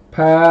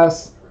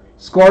pass.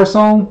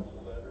 Scarson.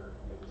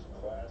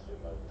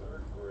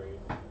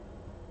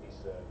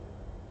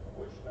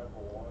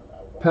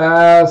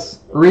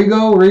 Pass.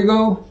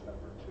 Rigo.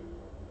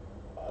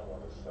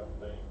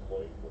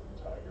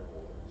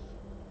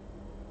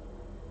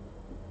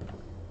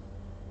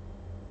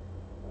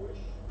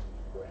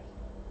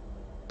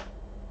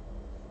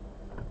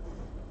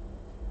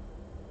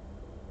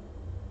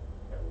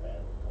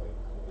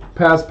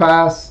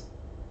 Pass.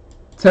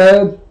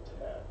 Ted.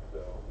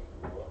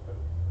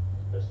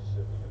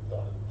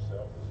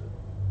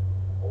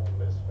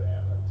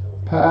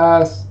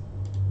 Pass.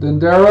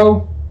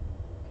 Dendero.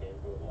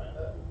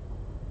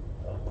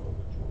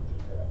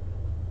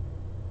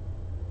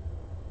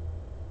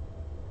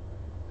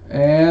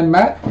 And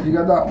Matt, you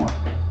got that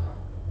one.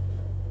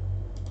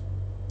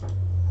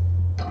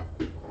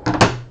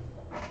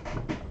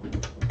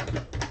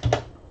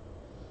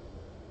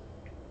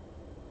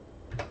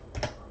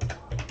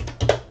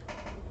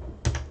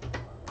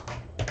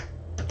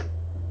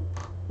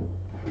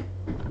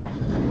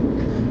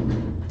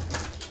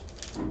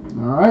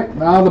 All right,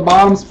 now the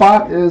bottom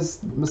spot is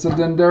Mr.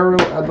 Dendero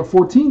at the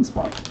 14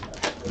 spot.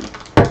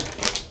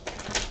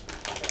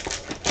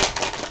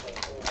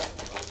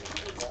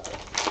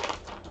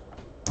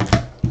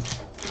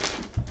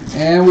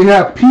 And we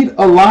have Pete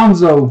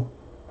Alonso,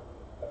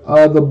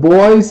 the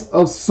Boys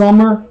of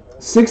Summer,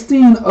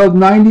 16 of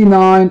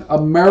 99,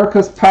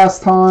 America's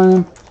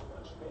Pastime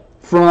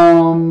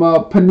from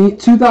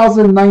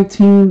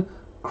 2019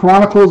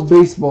 Chronicles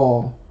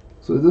Baseball.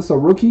 So is this a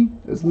rookie?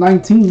 It's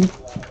 19.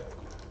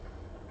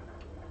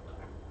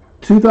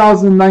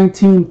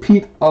 2019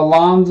 Pete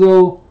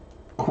Alonso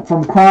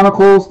from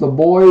Chronicles, the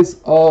Boys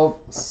of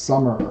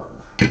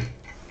Summer.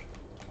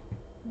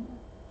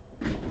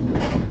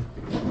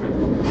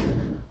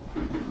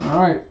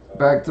 All right,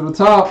 back to the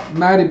top.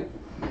 Matt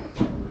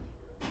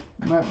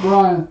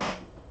Bryan.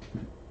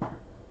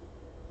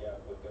 Yeah,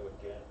 we'll go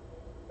again.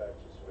 Back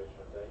to his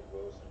original date.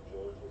 Wilson,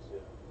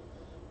 Georgia,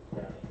 in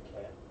County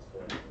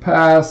Kent.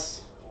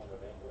 Pass.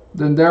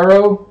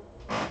 Dendero.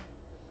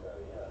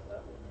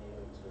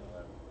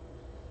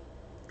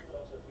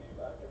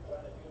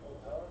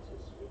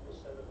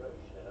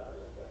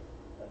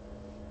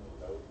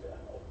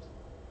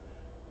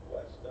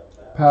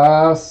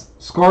 Pass.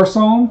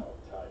 Scarson.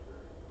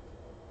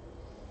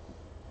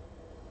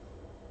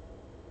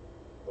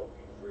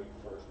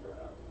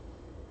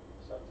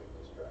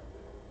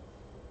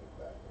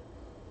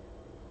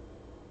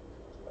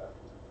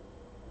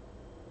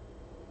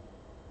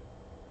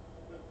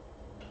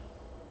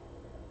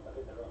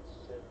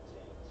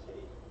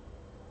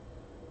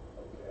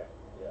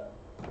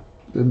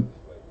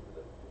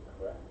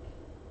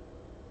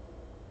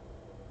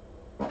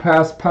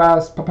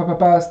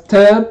 Pass.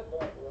 Ted.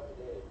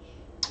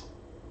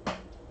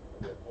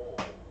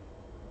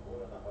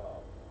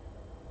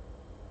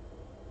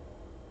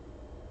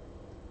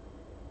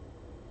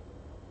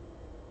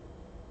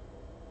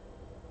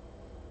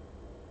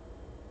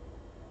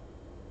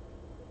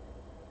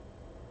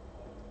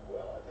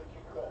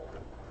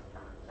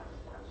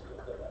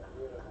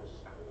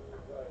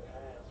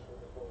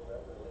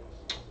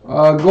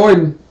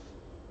 Gordon.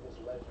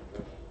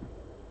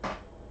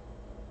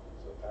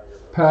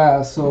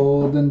 Pass.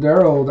 So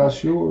Dendero,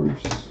 that's yours.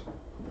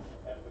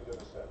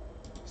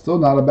 Still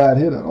not a bad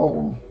hit at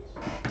all.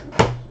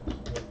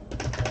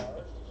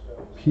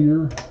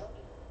 Peter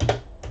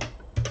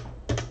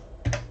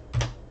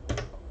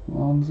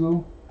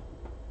Alonso.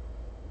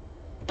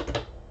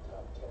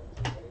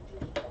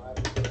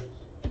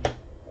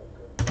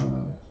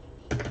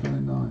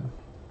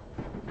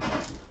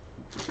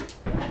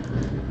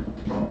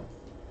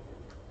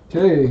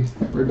 Okay,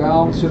 we're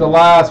down to the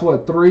last,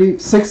 what,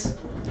 6?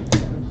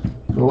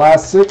 The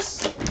last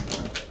 6.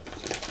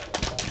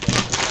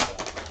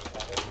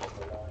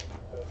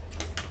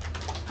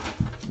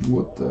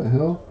 What the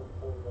hell?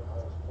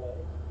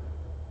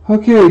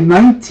 Okay,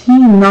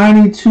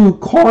 1992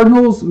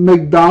 Cardinals,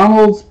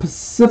 McDonald's,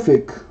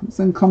 Pacific. This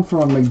thing comes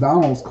from a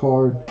McDonald's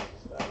card.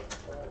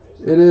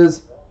 It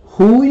is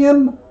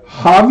Julian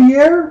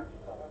Javier,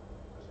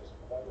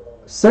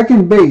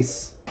 second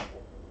base.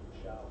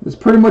 It's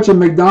pretty much a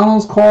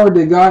McDonald's card.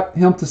 They got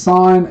him to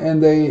sign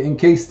and they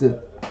encased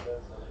it.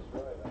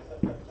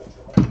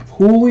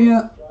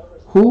 Julian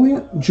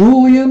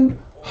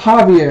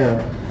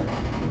Javier.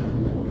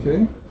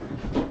 Okay.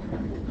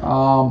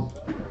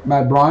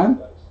 Matt Bryan.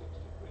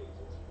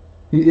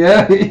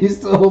 Yeah, he's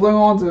still holding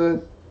on to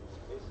it.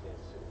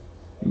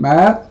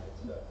 Matt.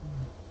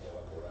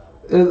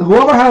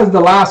 Whoever has the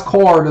last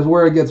card is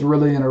where it gets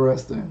really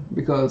interesting,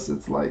 because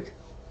it's like,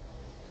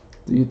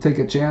 do you take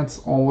a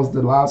chance on what's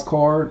the last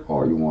card,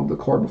 or you want the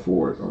card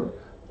before it? Or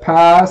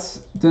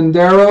pass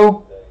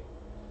Dendero,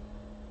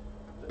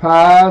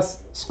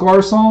 pass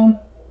Scarson.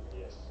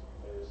 Yes,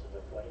 it is a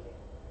deflating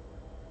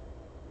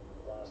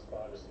last 5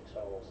 or 6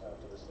 holes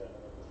after the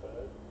 7th of the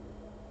 3rd.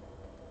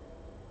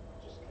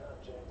 Just can't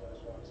jam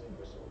those ones in.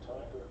 We saw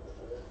Tiger at the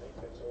 3rd. I think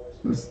that's always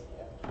a thing you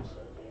have to be so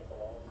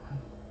careful of.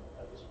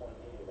 And this one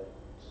here, that slightly down.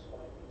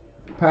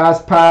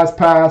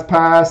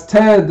 Pass.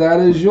 Ted, that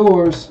is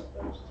yours.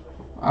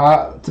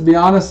 To be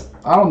honest,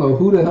 I don't know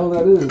who the hell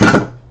that is.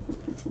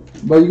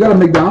 But you got a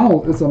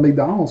McDonald's. It's a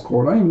McDonald's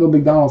card. I didn't even know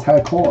McDonald's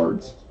had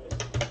cards.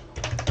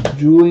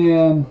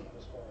 Julian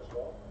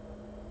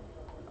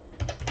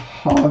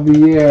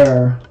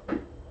Javier.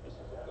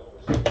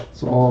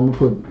 So I'm gonna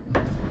put.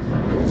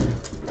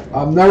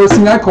 I've never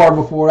seen that card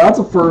before. That's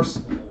a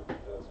first.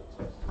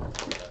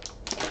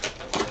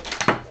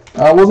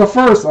 That was a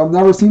first. I've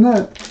never seen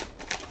that.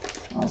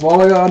 That's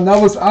all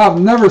I've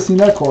never seen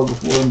that card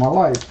before in my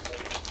life.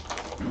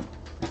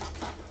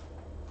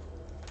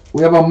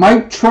 We have a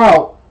Mike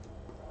Trout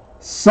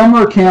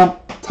Summer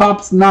Camp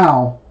Tops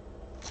Now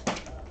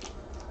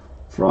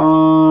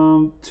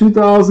from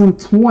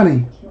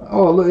 2020.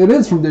 Oh, look, it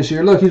is from this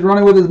year. Look, he's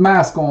running with his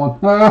mask on.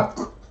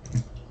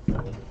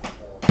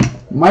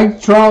 Mike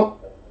Trout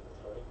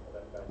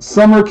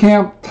Summer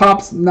Camp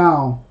Tops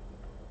Now.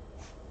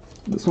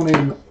 This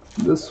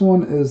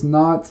one is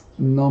not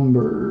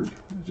numbered.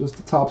 Just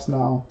the Tops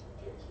Now.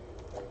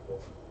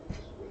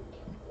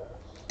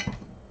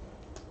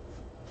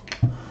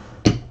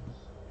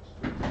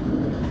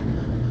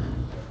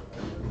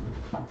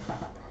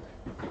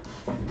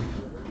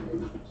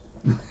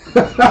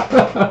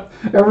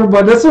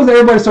 Everybody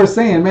starts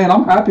saying, man,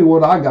 I'm happy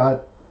with what I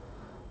got.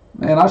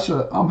 Man,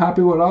 I'm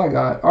happy with what I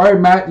got. All right,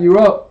 Matt, you're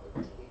up.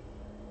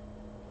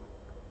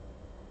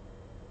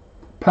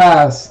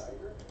 Pass.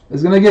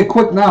 It's going to get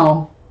quick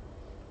now.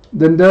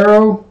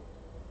 Dendero.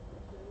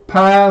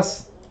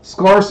 Pass.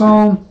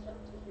 Scarson.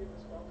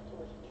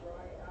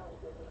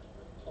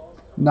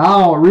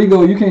 Now,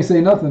 Rigo, you can't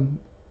say nothing.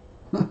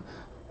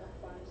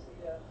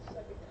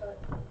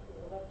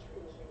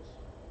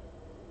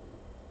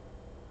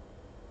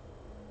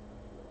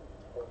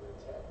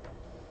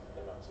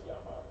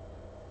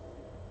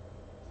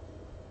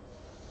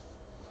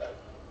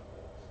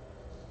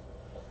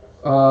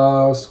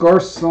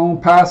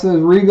 Scarson passes.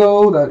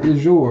 Rigo, that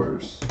is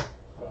yours.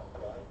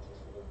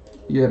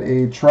 You had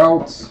a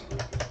Trout.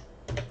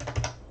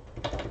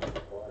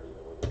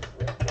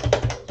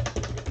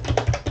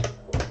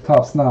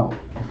 Tops Now.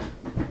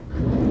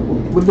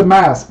 With the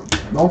mask.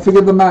 Don't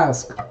forget the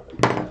mask.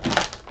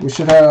 We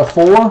should have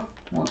 4.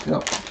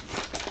 Yep.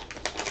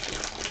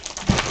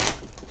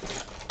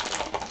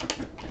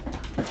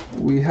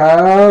 We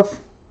have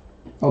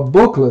a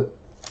booklet.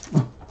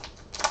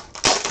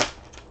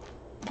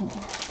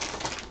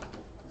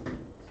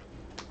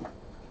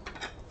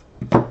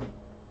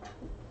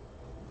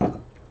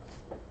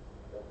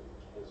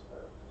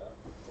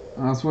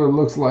 That's what it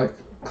looks like.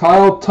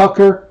 Kyle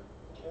Tucker,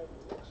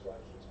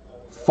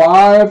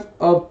 5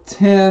 of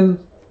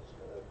 10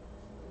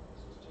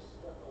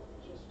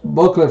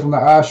 booklet from the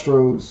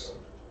Astros.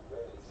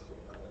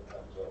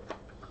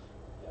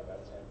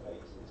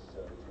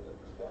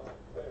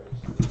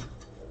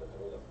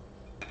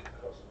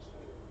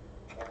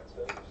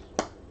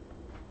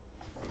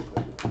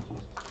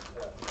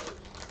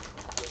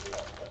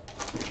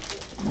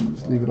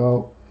 Just leave it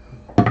out.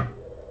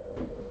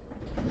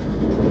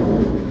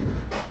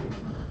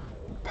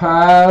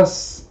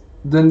 Pass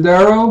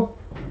Dendero.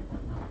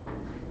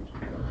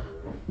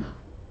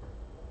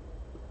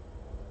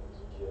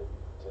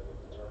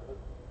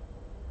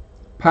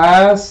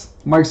 Pass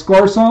Mike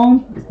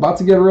Scarson. It's about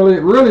to get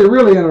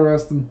really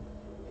interesting.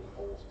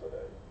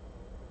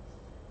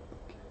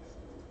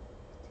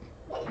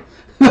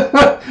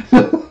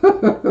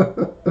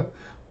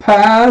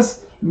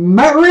 Pass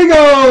Matt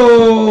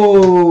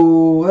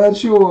Rigo.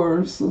 That's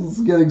yours. It's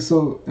getting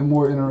so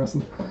more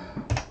interesting.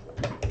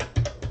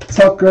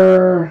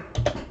 Tucker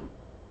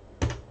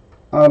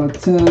out of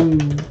 10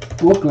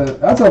 booklet.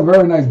 That's a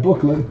very nice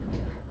booklet.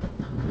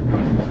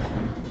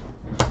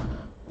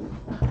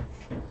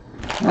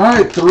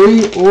 Alright,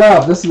 3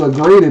 left. This is a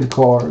graded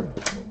card.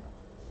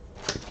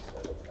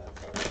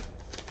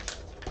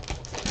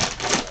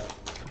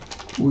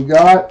 We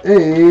got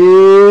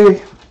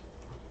a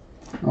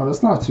Oh,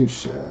 that's not too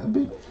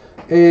shabby.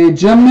 A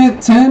Gem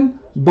Mint 10,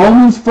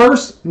 Bowman's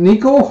First,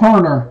 Nico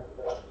Herner.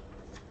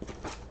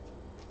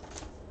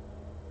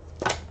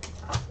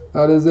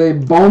 That is a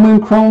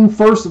Bowman Chrome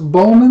First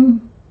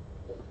Bowman,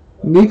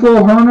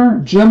 Nico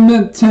Herner, Gem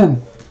Mint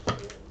 10.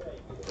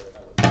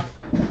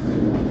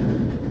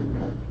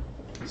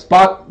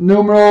 Spot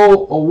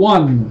numero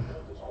 1.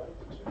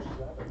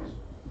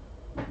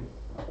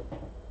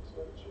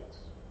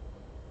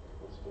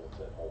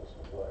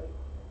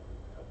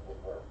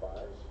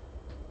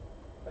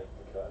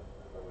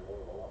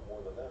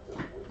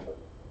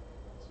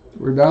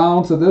 We're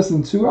down to this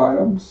in 2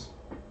 items.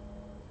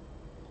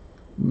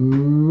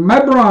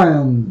 Matt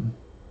Bryan.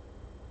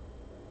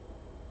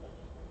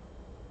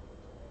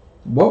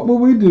 What will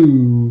we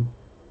do?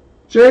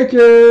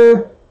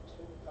 JK.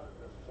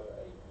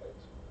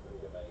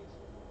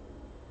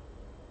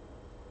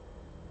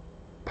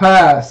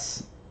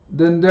 Pass.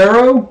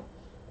 Dendero.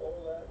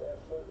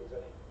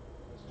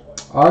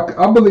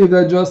 I believe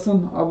that,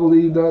 Justin. I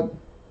believe that.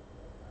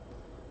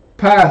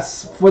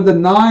 Pass for the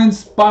 9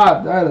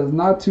 spot. That is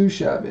not too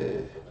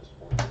shabby.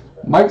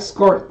 Mike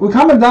Scar. We're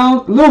coming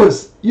down.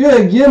 Lewis,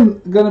 you're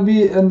again going to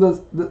be in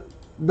the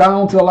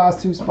down to the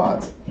last 2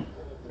 spots.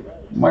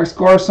 Mike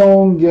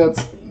Scarson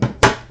gets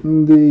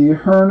the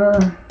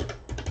Herner.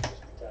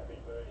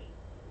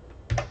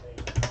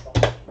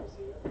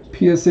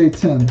 PSA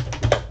 10.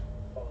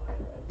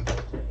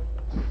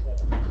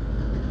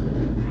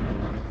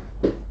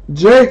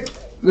 Jake,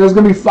 there's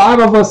going to be 5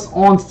 of us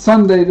on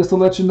Sunday, just to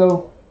let you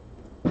know.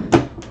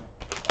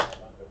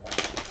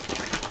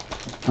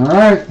 All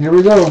right, here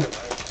we go.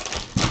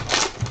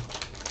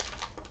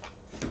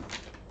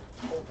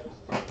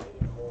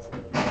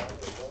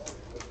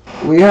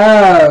 We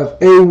have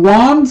a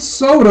Juan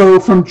Soto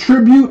from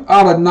Tribute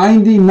out of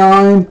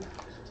 99.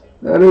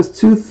 That is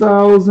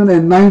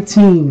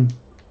 2019.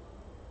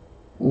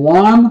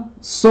 Juan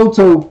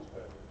Soto.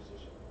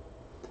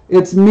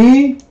 It's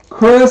me,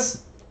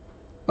 Chris,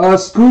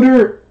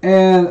 Scooter,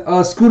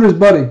 and Scooter's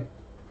buddy.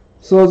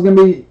 So it's going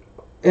to be,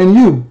 and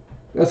you.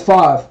 That's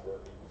 5.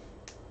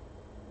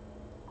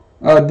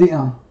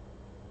 Dion.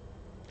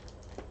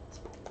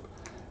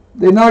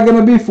 They're not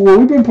going to be 4.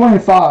 We've been playing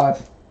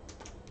 5.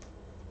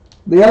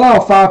 They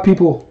allow 5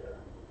 people.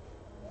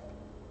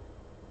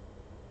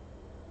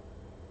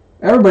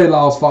 Everybody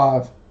allows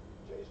 5.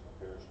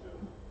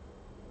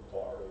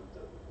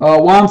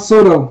 Juan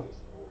Soto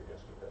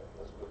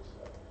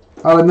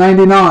out of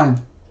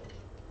 99.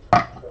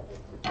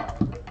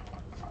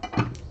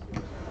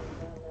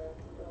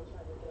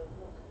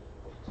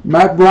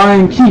 Matt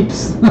Bryan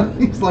keeps.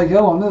 He's like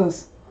hell on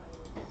this.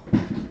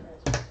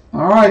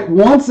 All right,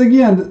 once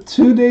again,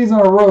 2 days in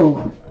a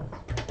row.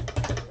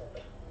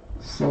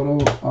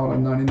 Soto out of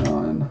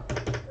 99.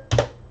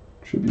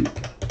 Tribute.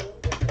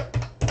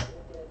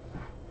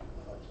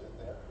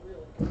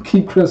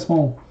 Keep Chris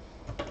home.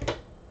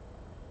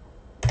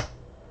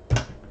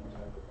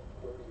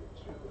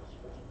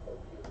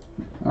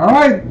 All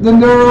right,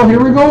 Dendero,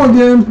 here we go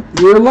again.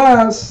 Your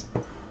last.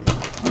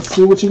 Let's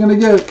see what you're going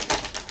to get.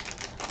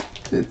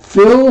 It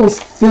feels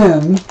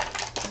thin.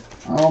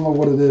 I don't know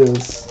what it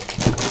is.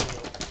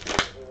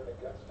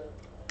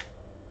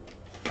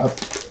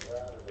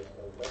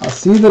 I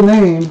see the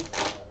name.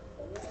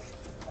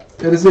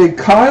 It is a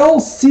Kyle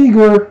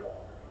Seager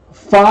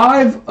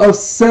 5 of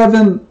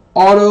 7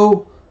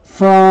 auto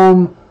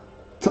from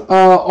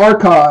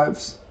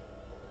Archives.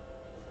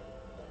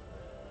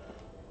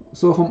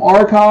 So from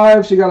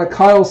Archives, you got a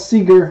Kyle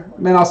Seager.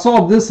 Man, I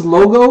saw this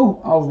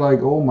logo. I was like,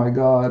 oh my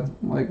God.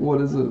 Like,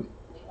 what is it?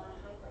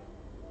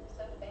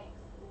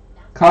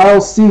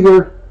 Kyle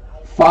Seager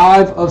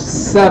 5 of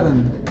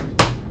 7.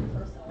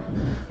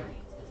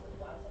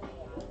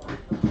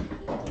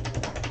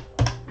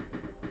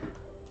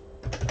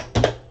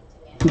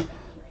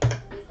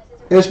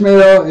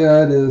 Ishmael,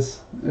 yeah, it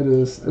is. It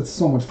is. It's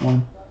so much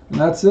fun. And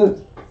that's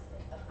it.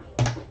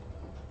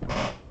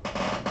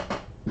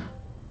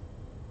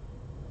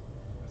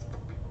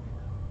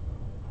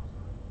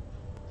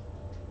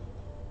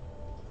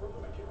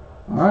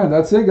 Alright,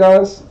 that's it,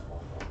 guys.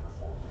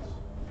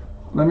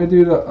 Let me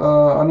do the,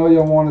 I know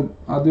y'all wanted,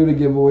 I'll do the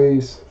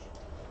giveaways.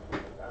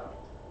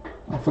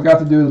 I forgot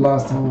to do it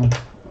last time.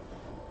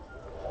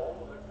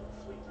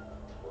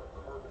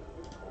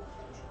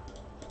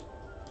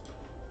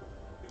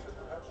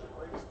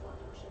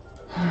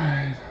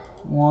 Alright,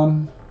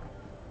 1,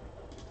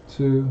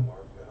 2,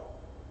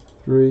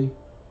 3,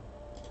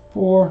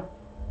 4.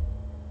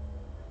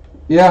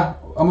 Yeah,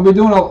 I'm gonna be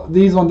doing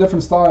these on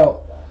different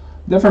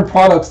different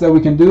products that we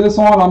can do this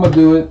on. I'm gonna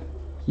do it.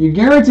 You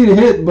guarantee to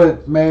hit,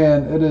 but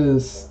man, it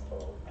is.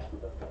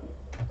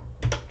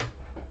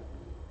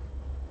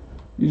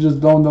 You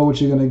just don't know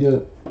what you're gonna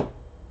get.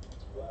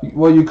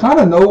 Well, you kind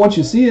of know once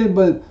you see it,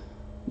 but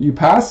you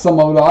pass some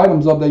of the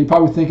items up that you're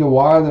probably thinking,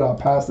 why did I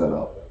pass that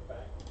up?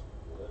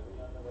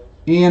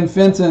 Ian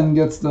Fenton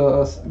gets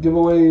the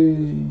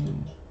giveaway.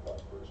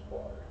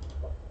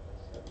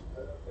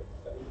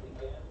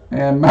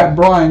 And Matt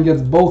Bryan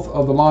gets both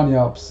of the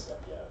lanyards.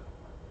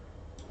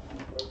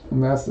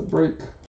 And that's the break.